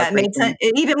definitely Yeah, it made sense. heartbreaking.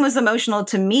 It even was emotional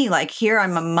to me. Like, here,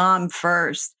 I'm a mom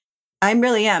first. I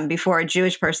really am before a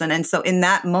Jewish person. And so in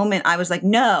that moment, I was like,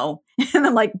 no. And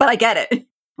I'm like, but I get it. I'm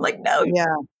like, no.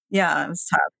 Yeah. Yeah, it was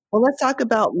tough. Well, let's talk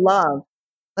about love.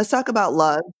 Let's talk about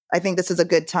love. I think this is a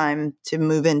good time to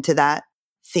move into that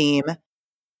theme.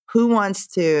 Who wants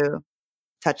to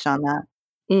touch on that?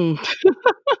 Mm.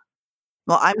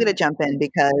 Well, I'm going to jump in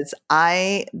because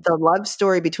the love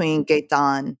story between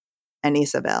Gaetan and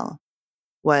Isabel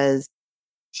was,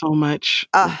 So much.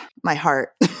 my heart.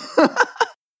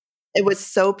 It was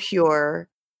so pure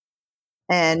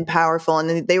and powerful.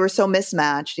 And they were so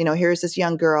mismatched. Here's this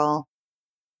young girl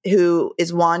who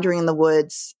is wandering in the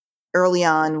woods early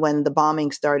on when the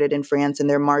bombing started in France and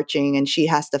they're marching, and she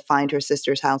has to find her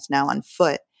sister's house now on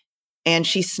foot. And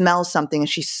she smells something and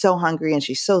she's so hungry and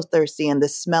she's so thirsty. And the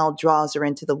smell draws her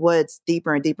into the woods,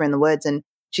 deeper and deeper in the woods. And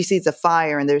she sees a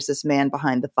fire and there's this man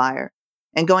behind the fire.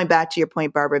 And going back to your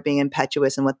point, Barbara, being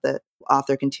impetuous and what the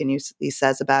author continuously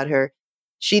says about her,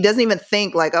 she doesn't even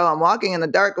think like, oh, I'm walking in the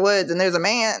dark woods and there's a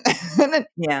man.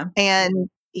 Yeah. And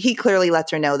he clearly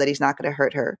lets her know that he's not going to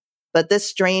hurt her. But this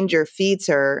stranger feeds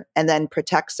her and then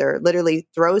protects her, literally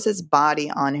throws his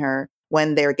body on her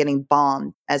when they're getting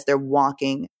bombed as they're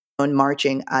walking and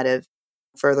marching out of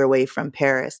further away from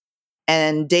Paris.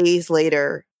 And days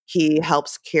later, he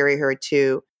helps carry her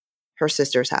to her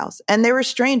sister's house. And they were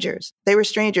strangers.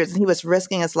 And he was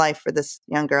risking his life for this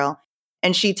young girl.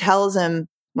 And she tells him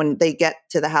when they get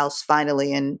to the house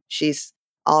finally, and she's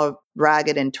all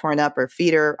ragged and torn up, her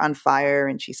feet are on fire,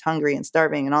 and she's hungry and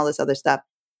starving and all this other stuff.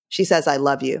 She says, I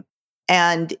love you.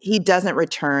 And he doesn't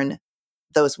return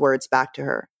those words back to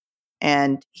her.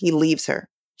 And he leaves her.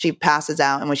 She passes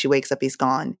out, and when she wakes up, he's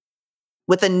gone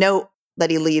with a note that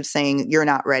he leaves saying, you're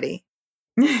not ready.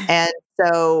 And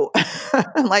so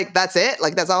like, that's it.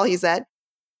 Like, that's all he said.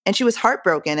 And she was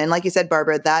heartbroken. And like you said,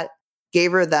 Barbara, that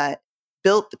gave her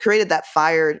created that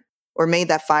fire, or made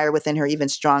that fire within her even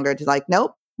stronger to like,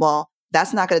 nope, well,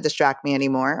 that's not going to distract me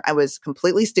anymore. I was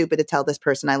completely stupid to tell this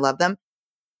person I love them.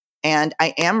 And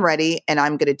I am ready, and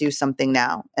I'm going to do something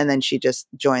now. And then she just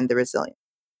joined the Resilience.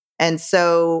 And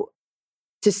so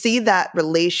to see that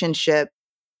relationship,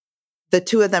 the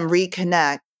two of them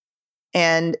reconnect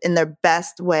and in their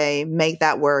best way make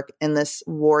that work in this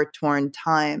war-torn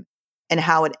time, and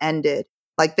how it ended,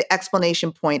 like the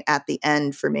explanation point at the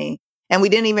end for me. And we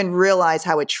didn't even realize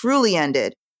how it truly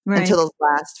ended until those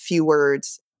last few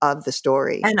words of the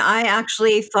story. And I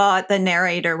actually thought the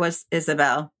narrator was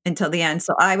Isabel until the end.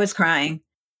 So I was crying.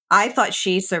 I thought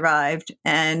she survived,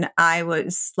 and I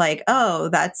was like, oh,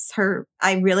 that's her.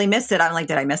 I really missed it. I'm like,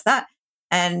 did I miss that?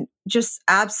 And just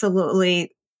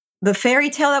absolutely the fairy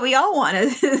tale that we all want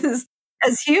as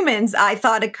humans, I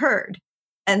thought occurred.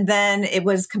 And then it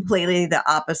was completely the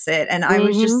opposite. And I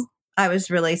was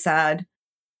really sad.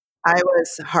 I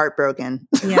was heartbroken.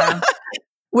 Yeah.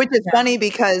 Which is funny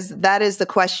because that is the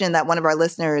question that one of our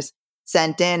listeners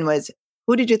sent in was,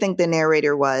 who did you think the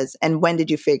narrator was? And when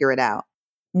did you figure it out?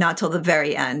 Not till the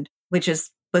very end, which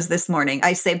was this morning.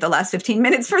 I saved the last 15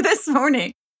 minutes for this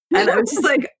morning. And I was just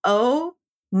like, oh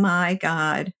my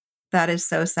God, that is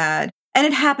so sad. And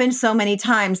it happened so many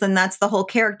times. And that's the whole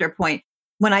character point.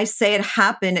 When I say it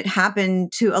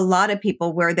happened to a lot of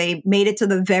people where they made it to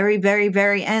the very, very,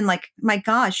 very end. Like, my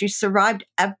gosh, you survived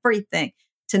everything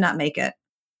to not make it.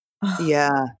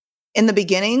 Yeah. In the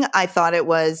beginning, I thought it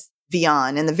was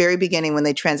Vian. In the very beginning, when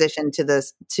they transitioned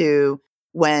to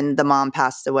when the mom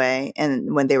passed away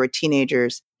and when they were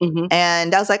teenagers. Mm-hmm.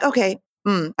 And I was like, okay,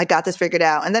 I got this figured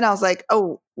out. And then I was like,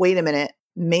 oh, wait a minute.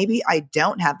 Maybe I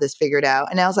don't have this figured out.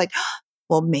 And I was like,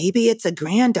 well, maybe it's a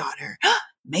granddaughter.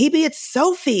 Maybe it's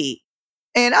Sophie.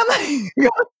 And I'm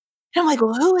like,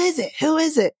 well, who is it? Who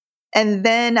is it? And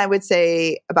then I would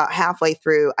say about halfway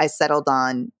through, I settled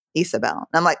on Isabel. And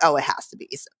I'm like, oh, it has to be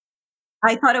Isabel.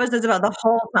 I thought it was Isabel the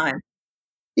whole time.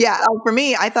 Yeah. For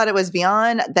me, I thought it was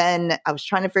Vian. Then I was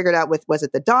trying to figure it out was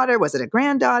it the daughter? Was it a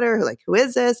granddaughter? Like, who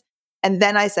is this? And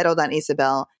then I settled on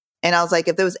Isabel. And I was like,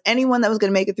 if there was anyone that was going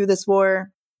to make it through this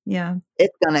war,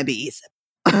 it's going to be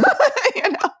Isabel.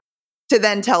 To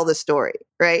then tell the story,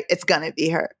 right? It's going to be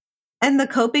her. And the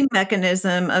coping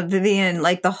mechanism of Vivian,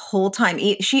 like the whole time,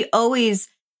 she always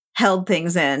held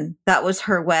things in. That was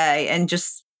her way. And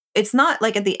just, it's not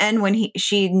like at the end when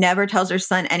she never tells her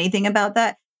son anything about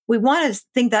that. We want to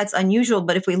think that's unusual,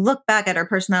 but if we look back at her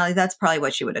personality, that's probably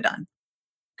what she would have done.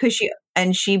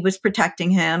 she was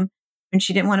protecting him and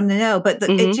she didn't want him to know. But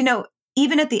it's,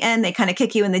 even at the end, they kind of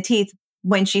kick you in the teeth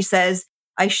when she says,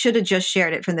 I should have just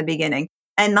shared it from the beginning.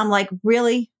 And I'm like,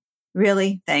 really?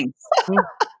 Really? Thanks.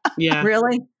 Yeah.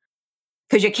 Really?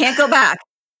 Because you can't go back.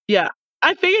 Yeah.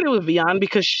 I figured it was beyond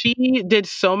because she did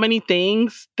so many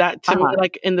things that to me,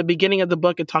 like in the beginning of the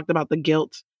book, it talked about the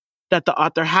guilt that the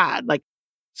author had. Like,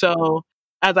 so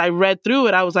as I read through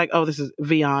it, I was like, oh, this is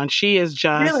beyond. She is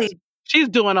just, Really? she's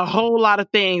doing a whole lot of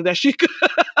things that she could,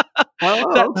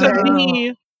 Oh,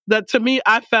 that to me,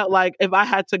 I felt like if I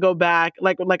had to go back,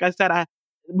 like I said,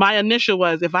 my initial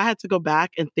was if I had to go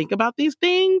back and think about these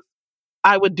things,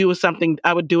 I would do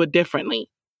it differently.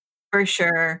 For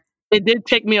sure. It did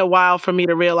take me a while for me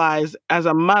to realize as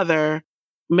a mother,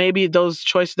 maybe those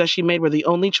choices that she made were the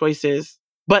only choices.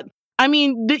 But I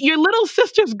mean, your little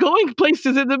sister's going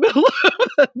places in the middle of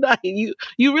the night.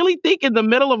 You really think in the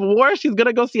middle of war she's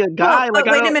gonna go see a guy? Well,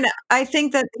 wait a minute. I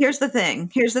think that here's the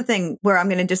thing. Here's the thing where I'm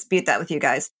going to dispute that with you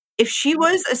guys. If she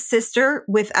was a sister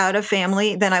without a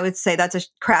family, then I would say that's a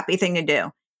crappy thing to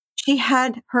do. She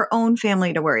had her own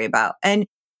family to worry about. And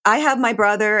I have my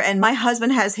brother and my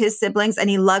husband has his siblings and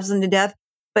he loves them to death,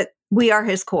 but we are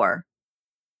his core.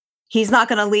 He's not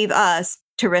going to leave us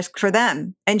to risk for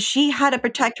them. And she had to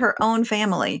protect her own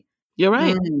family. You're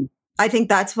right. I think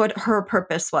that's what her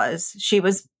purpose was. She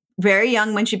was very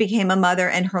young when she became a mother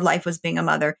and her life was being a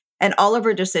mother. And all of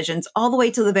her decisions, all the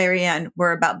way to the very end,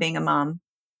 were about being a mom.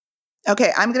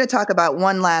 Okay, I'm going to talk about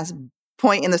one last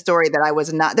point in the story that I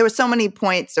was not, there were so many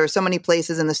points or so many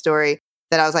places in the story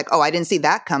that I was like, oh, I didn't see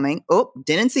that coming. Oh,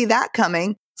 didn't see that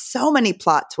coming. So many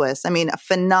plot twists. I mean, a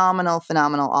phenomenal,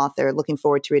 phenomenal author. Looking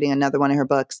forward to reading another one of her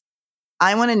books.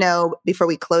 I want to know, before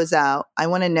we close out, I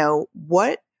want to know,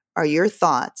 what are your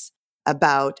thoughts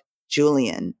about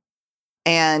Julian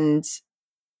and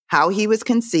how he was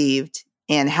conceived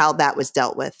and how that was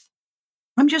dealt with?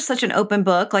 I'm just such an open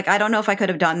book. Like, I don't know if I could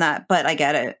have done that, but I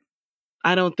get it.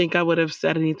 I don't think I would have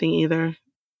said anything either.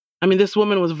 I mean, this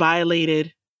woman was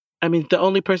violated. I mean, the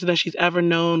only person that she's ever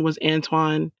known was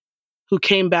Antoine, who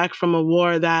came back from a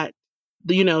war that,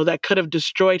 that could have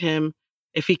destroyed him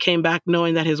if he came back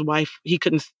knowing that his wife, he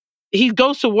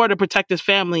goes to war to protect his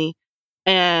family.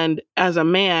 And as a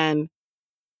man,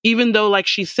 even though, like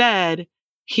she said,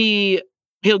 he'll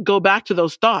go back to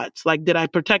those thoughts. Like, did I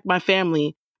protect my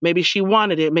family? Maybe she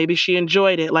wanted it. Maybe she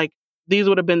enjoyed it. Like, these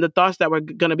would have been the thoughts that were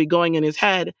going to be going in his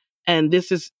head. And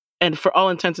for all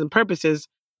intents and purposes,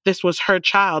 this was her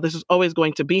child. This is always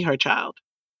going to be her child.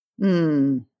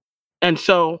 Mm. And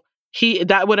so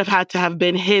that would have had to have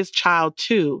been his child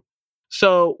too.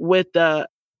 So with the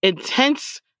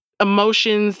intense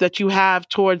emotions that you have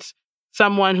towards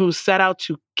someone who set out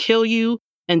to kill you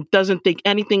and doesn't think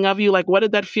anything of you, like, what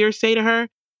did that fear say to her?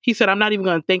 He said, I'm not even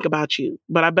going to think about you,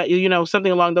 but I bet you,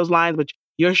 something along those lines, but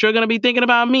you're sure going to be thinking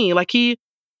about me. Like he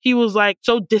was like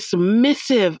so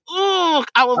dismissive. I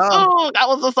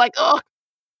was just like,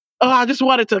 I just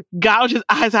wanted to gouge his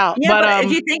eyes out. Yeah, but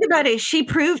if you think about it, she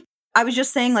proved, I was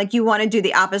just saying, like, you want to do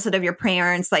the opposite of your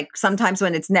parents. Like, sometimes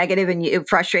when it's negative and it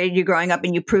frustrated you growing up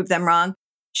and you prove them wrong.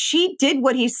 She did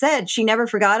what he said. She never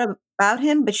forgot about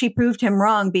him, but she proved him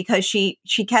wrong because she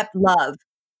kept love.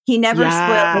 He never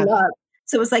spoiled the love.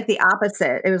 So it was like the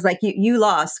opposite. It was like, you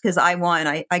lost because I won.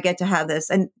 I get to have this.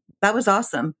 And that was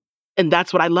awesome. And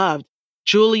that's what I loved.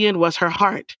 Julian was her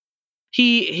heart.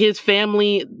 His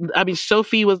family, I mean,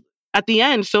 Sophie was, at the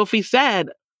end, Sophie said,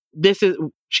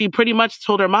 she pretty much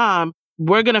told her mom,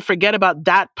 we're going to forget about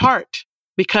that part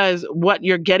because what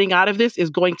you're getting out of this is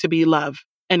going to be love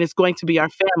and it's going to be our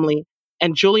family.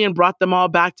 And Julian brought them all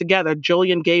back together.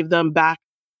 Julian gave them back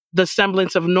the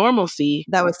semblance of normalcy.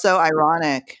 That was so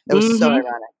ironic. That was so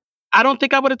ironic. I don't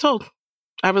think I would have told.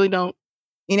 I really don't.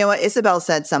 You know what? Isabel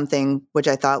said something which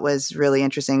I thought was really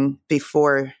interesting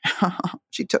before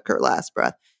she took her last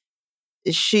breath.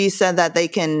 She said that they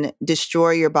can destroy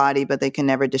your body, but they can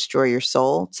never destroy your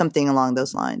soul. Something along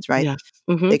those lines, right? Yes.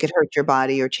 Mm-hmm. They could hurt your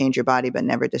body or change your body, but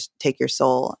never just take your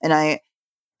soul. And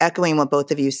echoing what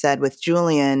both of you said with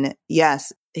Julian,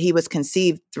 yes, he was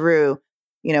conceived through,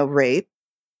 rape,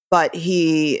 but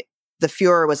the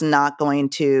Fuhrer was not going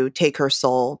to take her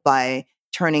soul by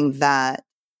turning that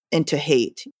into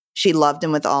hate. She loved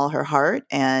him with all her heart.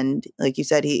 And like you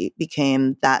said, he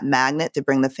became that magnet to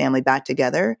bring the family back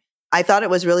together. I thought it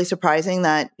was really surprising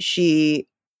that she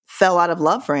fell out of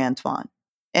love for Antoine.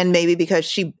 And maybe because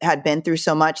she had been through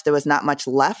so much, there was not much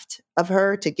left of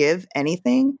her to give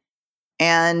anything.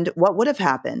 And what would have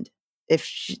happened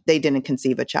if they didn't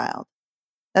conceive a child?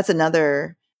 That's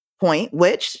another point,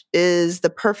 which is the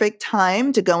perfect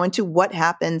time to go into what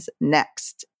happens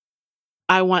next.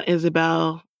 I want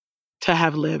Isabel to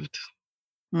have lived.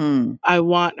 Mm. I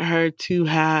want her to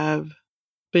have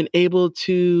been able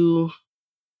to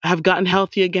have gotten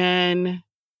healthy again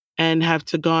and have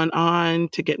to gone on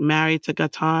to get married to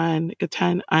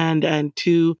Gatan, and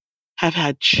to have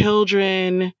had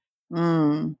children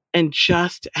Mm. and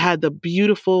just had the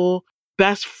beautiful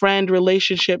best friend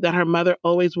relationship that her mother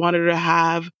always wanted her to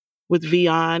have with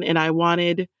Vian. And I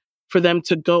wanted for them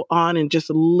to go on and just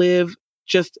live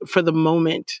just for the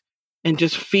moment and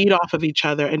just feed off of each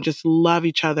other and just love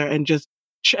each other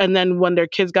and then when their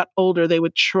kids got older, they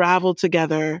would travel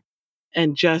together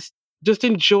and just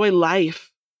enjoy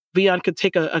life. Vian could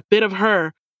take a bit of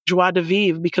her joie de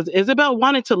vivre because Isabel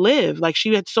wanted to live. Like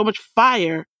she had so much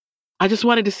fire. I just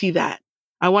wanted to see that.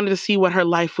 I wanted to see what her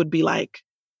life would be like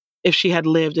if she had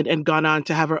lived and gone on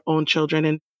to have her own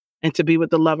children and to be with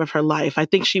the love of her life. I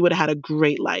think she would have had a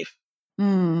great life.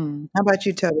 Mm. How about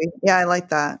you, Toby? Yeah, I like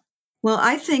that. Well,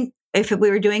 I think if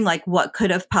we were doing like what could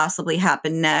have possibly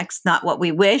happened next, not what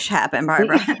we wish happened,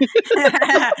 Barbara.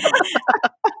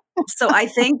 So I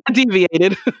think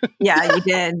Deviated. Yeah, you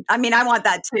did. I mean, I want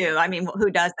that too. I mean, who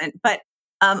doesn't? But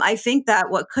I think that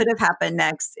what could have happened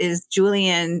next is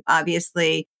Julian,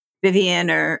 obviously,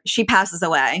 she passes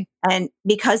away. And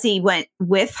because he went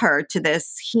with her to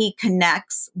this, he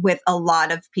connects with a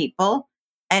lot of people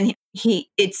and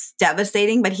it's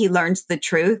devastating, but he learns the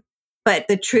truth. But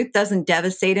the truth doesn't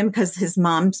devastate him because his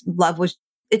mom's love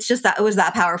it's just that it was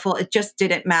that powerful. It just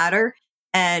didn't matter.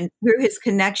 And through his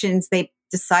connections, they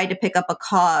decide to pick up a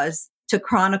cause to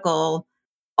chronicle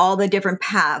all the different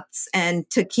paths and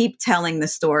to keep telling the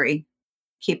story,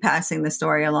 keep passing the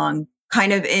story along,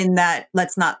 kind of in that,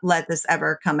 let's not let this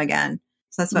ever come again.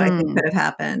 So that's what I think could have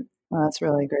happened. Oh, that's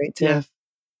really great too. Yes.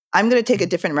 I'm going to take a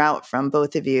different route from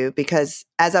both of you because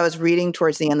as I was reading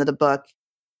towards the end of the book,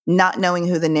 not knowing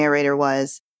who the narrator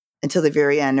was until the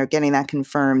very end or getting that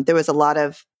confirmed, there was a lot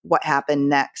of what happened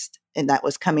next and that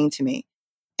was coming to me.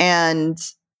 And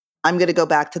I'm going to go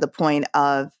back to the point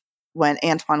of when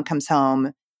Antoine comes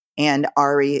home and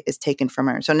Ari is taken from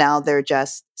her. So now they're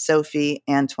just Sophie,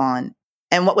 Antoine.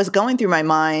 And what was going through my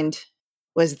mind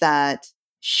was that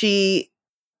she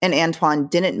and Antoine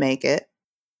didn't make it,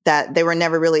 that they were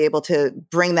never really able to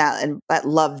bring that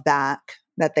love back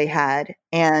that they had.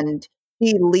 And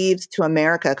he leaves to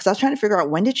America because I was trying to figure out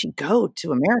when did she go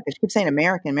to America? She keeps saying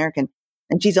American.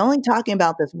 And she's only talking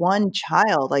about this one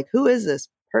child. Like, who is this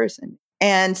person?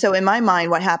 And so in my mind,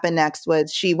 what happened next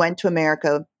was she went to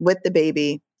America with the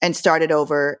baby and started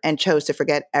over and chose to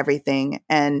forget everything.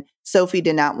 And Sophie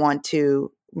did not want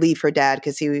to leave her dad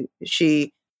because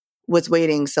she was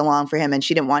waiting so long for him and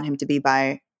she didn't want him to be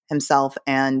by himself.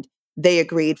 And they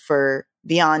agreed for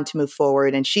Vian to move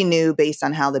forward. And she knew based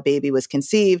on how the baby was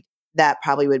conceived, that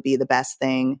probably would be the best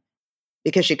thing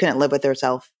because she couldn't live with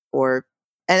herself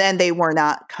and they were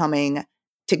not coming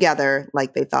together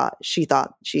like she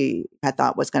had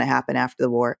thought was going to happen after the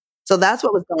war. So that's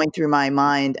what was going through my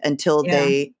mind until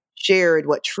they shared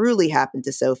what truly happened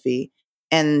to Sophie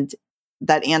and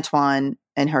that Antoine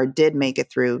and her did make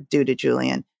it through due to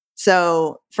Julian.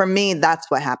 So for me, that's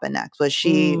what happened next was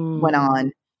she went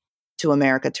on to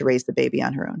America to raise the baby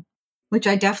on her own. Which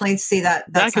I definitely see that.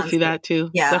 I could see that too.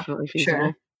 Yeah, definitely feasible.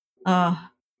 Sure. Oh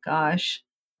gosh.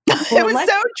 It was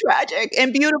so tragic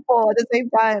and beautiful at the same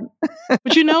time.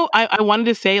 But I wanted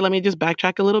to say, let me just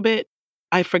backtrack a little bit.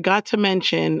 I forgot to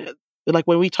mention, like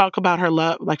when we talk about her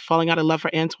love, like falling out of love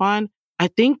for Antoine, I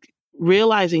think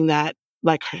realizing that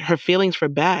like her feelings for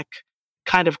Beck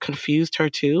kind of confused her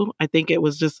too. I think it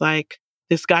was just like,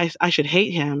 this guy, I should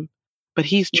hate him, but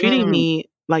he's treating me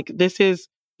like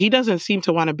he doesn't seem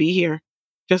to want to be here.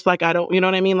 Just like I don't, you know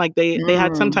what I mean? Like they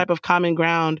had some type of common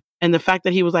ground. And the fact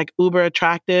that he was like uber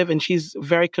attractive and she's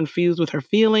very confused with her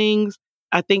feelings,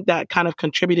 I think that kind of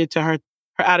contributed to her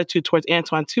attitude towards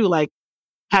Antoine too. Like,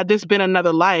 had this been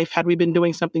another life, had we been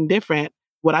doing something different,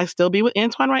 would I still be with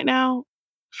Antoine right now?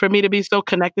 For me to be so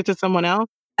connected to someone else?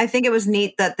 I think it was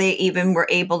neat that they even were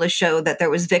able to show that there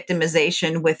was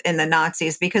victimization within the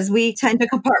Nazis because we tend to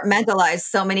compartmentalize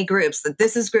so many groups that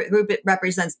this is group it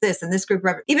represents this and this group,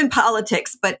 even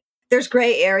politics, but there's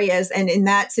gray areas. And in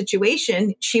that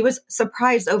situation, she was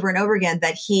surprised over and over again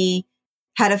that he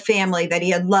had a family, that he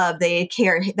had love, that he had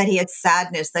cared, that he had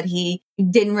sadness, that he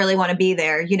didn't really want to be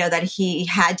there, that he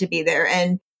had to be there.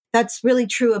 And that's really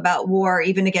true about war,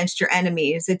 even against your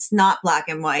enemies. It's not black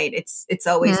and white. It's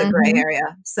always a gray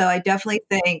area. So I definitely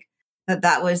think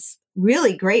that was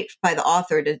really great by the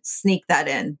author to sneak that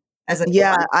in as a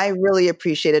one. I really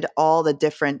appreciated all the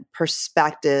different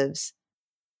perspectives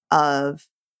of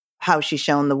how she's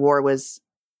shown the war was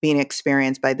being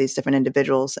experienced by these different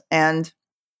individuals. And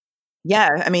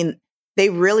I mean, they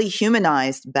really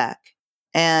humanized Beck.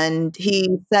 And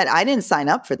he said, I didn't sign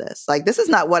up for this. Like, this is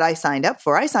not what I signed up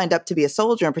for. I signed up to be a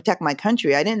soldier and protect my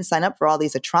country. I didn't sign up for all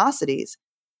these atrocities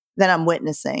that I'm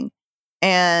witnessing.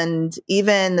 And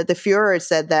even the Fuhrer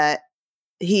said that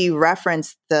he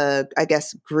referenced the, I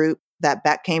guess, group that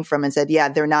Beck came from and said, yeah,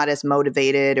 they're not as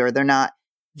motivated, or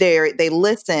they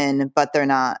listen, but they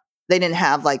didn't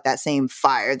have like that same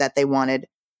fire that they wanted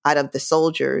out of the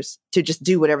soldiers to just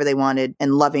do whatever they wanted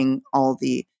and loving all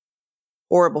the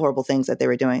horrible, horrible things that they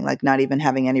were doing, like not even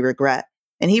having any regret.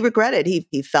 And he regretted,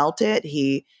 he felt it.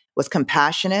 He was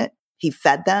compassionate. He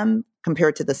fed them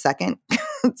compared to the second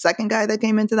guy that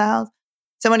came into the house.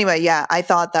 So anyway, yeah, I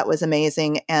thought that was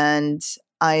amazing. And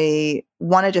I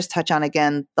want to just touch on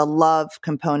again the love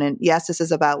component. Yes, this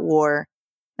is about war,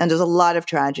 and there's a lot of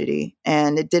tragedy,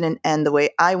 and it didn't end the way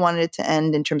I wanted it to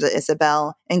end in terms of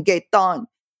Isabel and Gaetan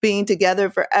being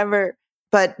together forever.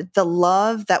 But the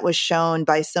love that was shown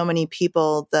by so many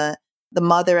people, the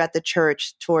mother at the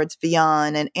church towards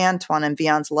Vian and Antoine and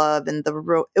Vian's love, and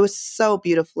it was so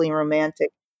beautifully romantic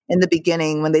in the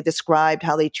beginning when they described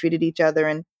how they treated each other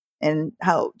and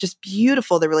how just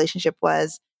beautiful the relationship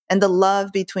was. And the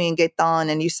love between Gaetan,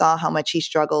 and you saw how much he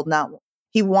struggled.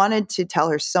 He wanted to tell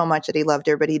her so much that he loved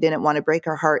her, but he didn't want to break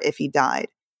her heart if he died.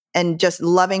 And just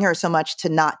loving her so much to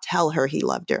not tell her he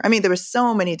loved her. I mean, there were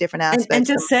so many different aspects. And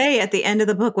to say at the end of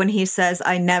the book, when he says,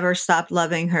 I never stopped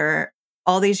loving her,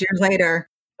 all these years later.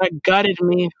 That gutted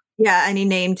me. Yeah. And he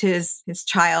named his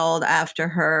child after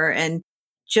her. And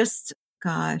just,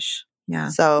 gosh, yeah.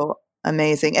 So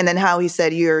amazing. And then how he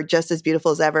said, you're just as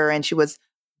beautiful as ever. And she was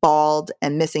bald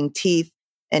and missing teeth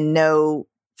and no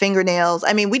fingernails.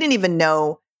 I mean, we didn't even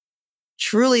know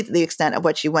truly the extent of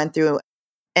what she went through.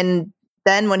 And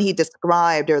then when he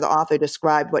described, or the author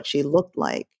described what she looked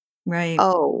like. Right.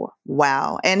 Oh,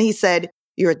 wow. And he said,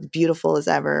 you're as beautiful as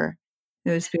ever.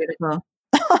 It was beautiful.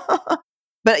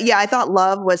 But yeah, I thought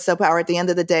love was so powerful. At the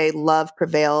end of the day, love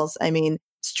prevails. I mean,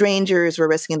 strangers were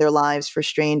risking their lives for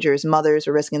strangers. Mothers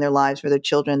were risking their lives for their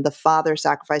children. The father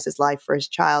sacrificed his life for his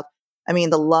child. I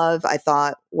mean, the love, I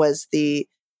thought, was the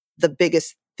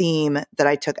biggest theme that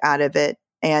I took out of it.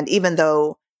 And even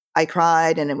though I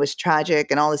cried and it was tragic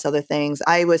and all these other things,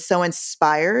 I was so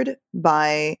inspired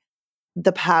by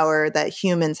the power that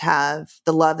humans have,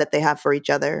 the love that they have for each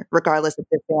other, regardless if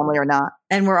they're family or not.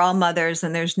 And we're all mothers,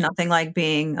 and there's nothing like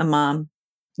being a mom.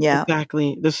 Yeah.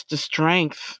 Exactly. The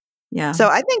strength. Yeah. So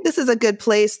I think this is a good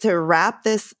place to wrap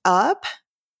this up.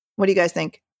 What do you guys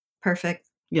think? Perfect.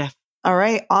 Yes. All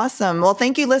right. Awesome. Well,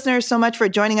 thank you, listeners, so much for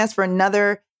joining us for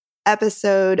another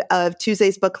episode of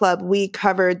Tuesday's Book Club. We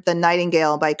covered The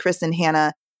Nightingale by Kristin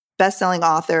Hannah, best-selling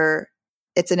author.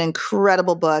 It's an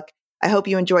incredible book. I hope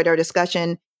you enjoyed our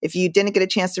discussion. If you didn't get a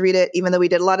chance to read it, even though we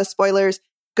did a lot of spoilers,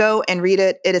 go and read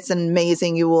it. It's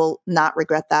amazing. You will not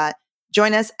regret that.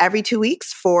 Join us every 2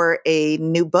 weeks for a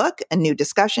new book, a new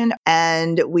discussion,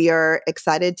 and we are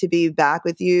excited to be back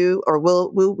with you, or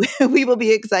we will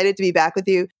be excited to be back with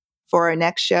you for our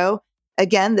next show.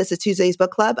 Again, this is Tuesday's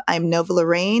Book Club. I'm Nova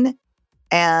Lorraine,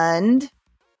 and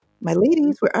my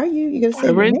ladies, where are you? You gotta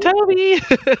say We're in Toby.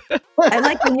 I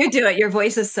like when you do it. Your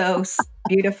voice is so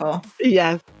beautiful.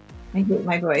 Yes. I hate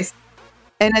my voice.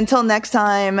 And until next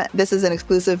time, this is an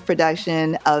exclusive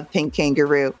production of Pink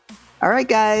Kangaroo. All right,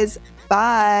 guys.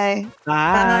 Bye.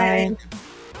 Bye. Bye.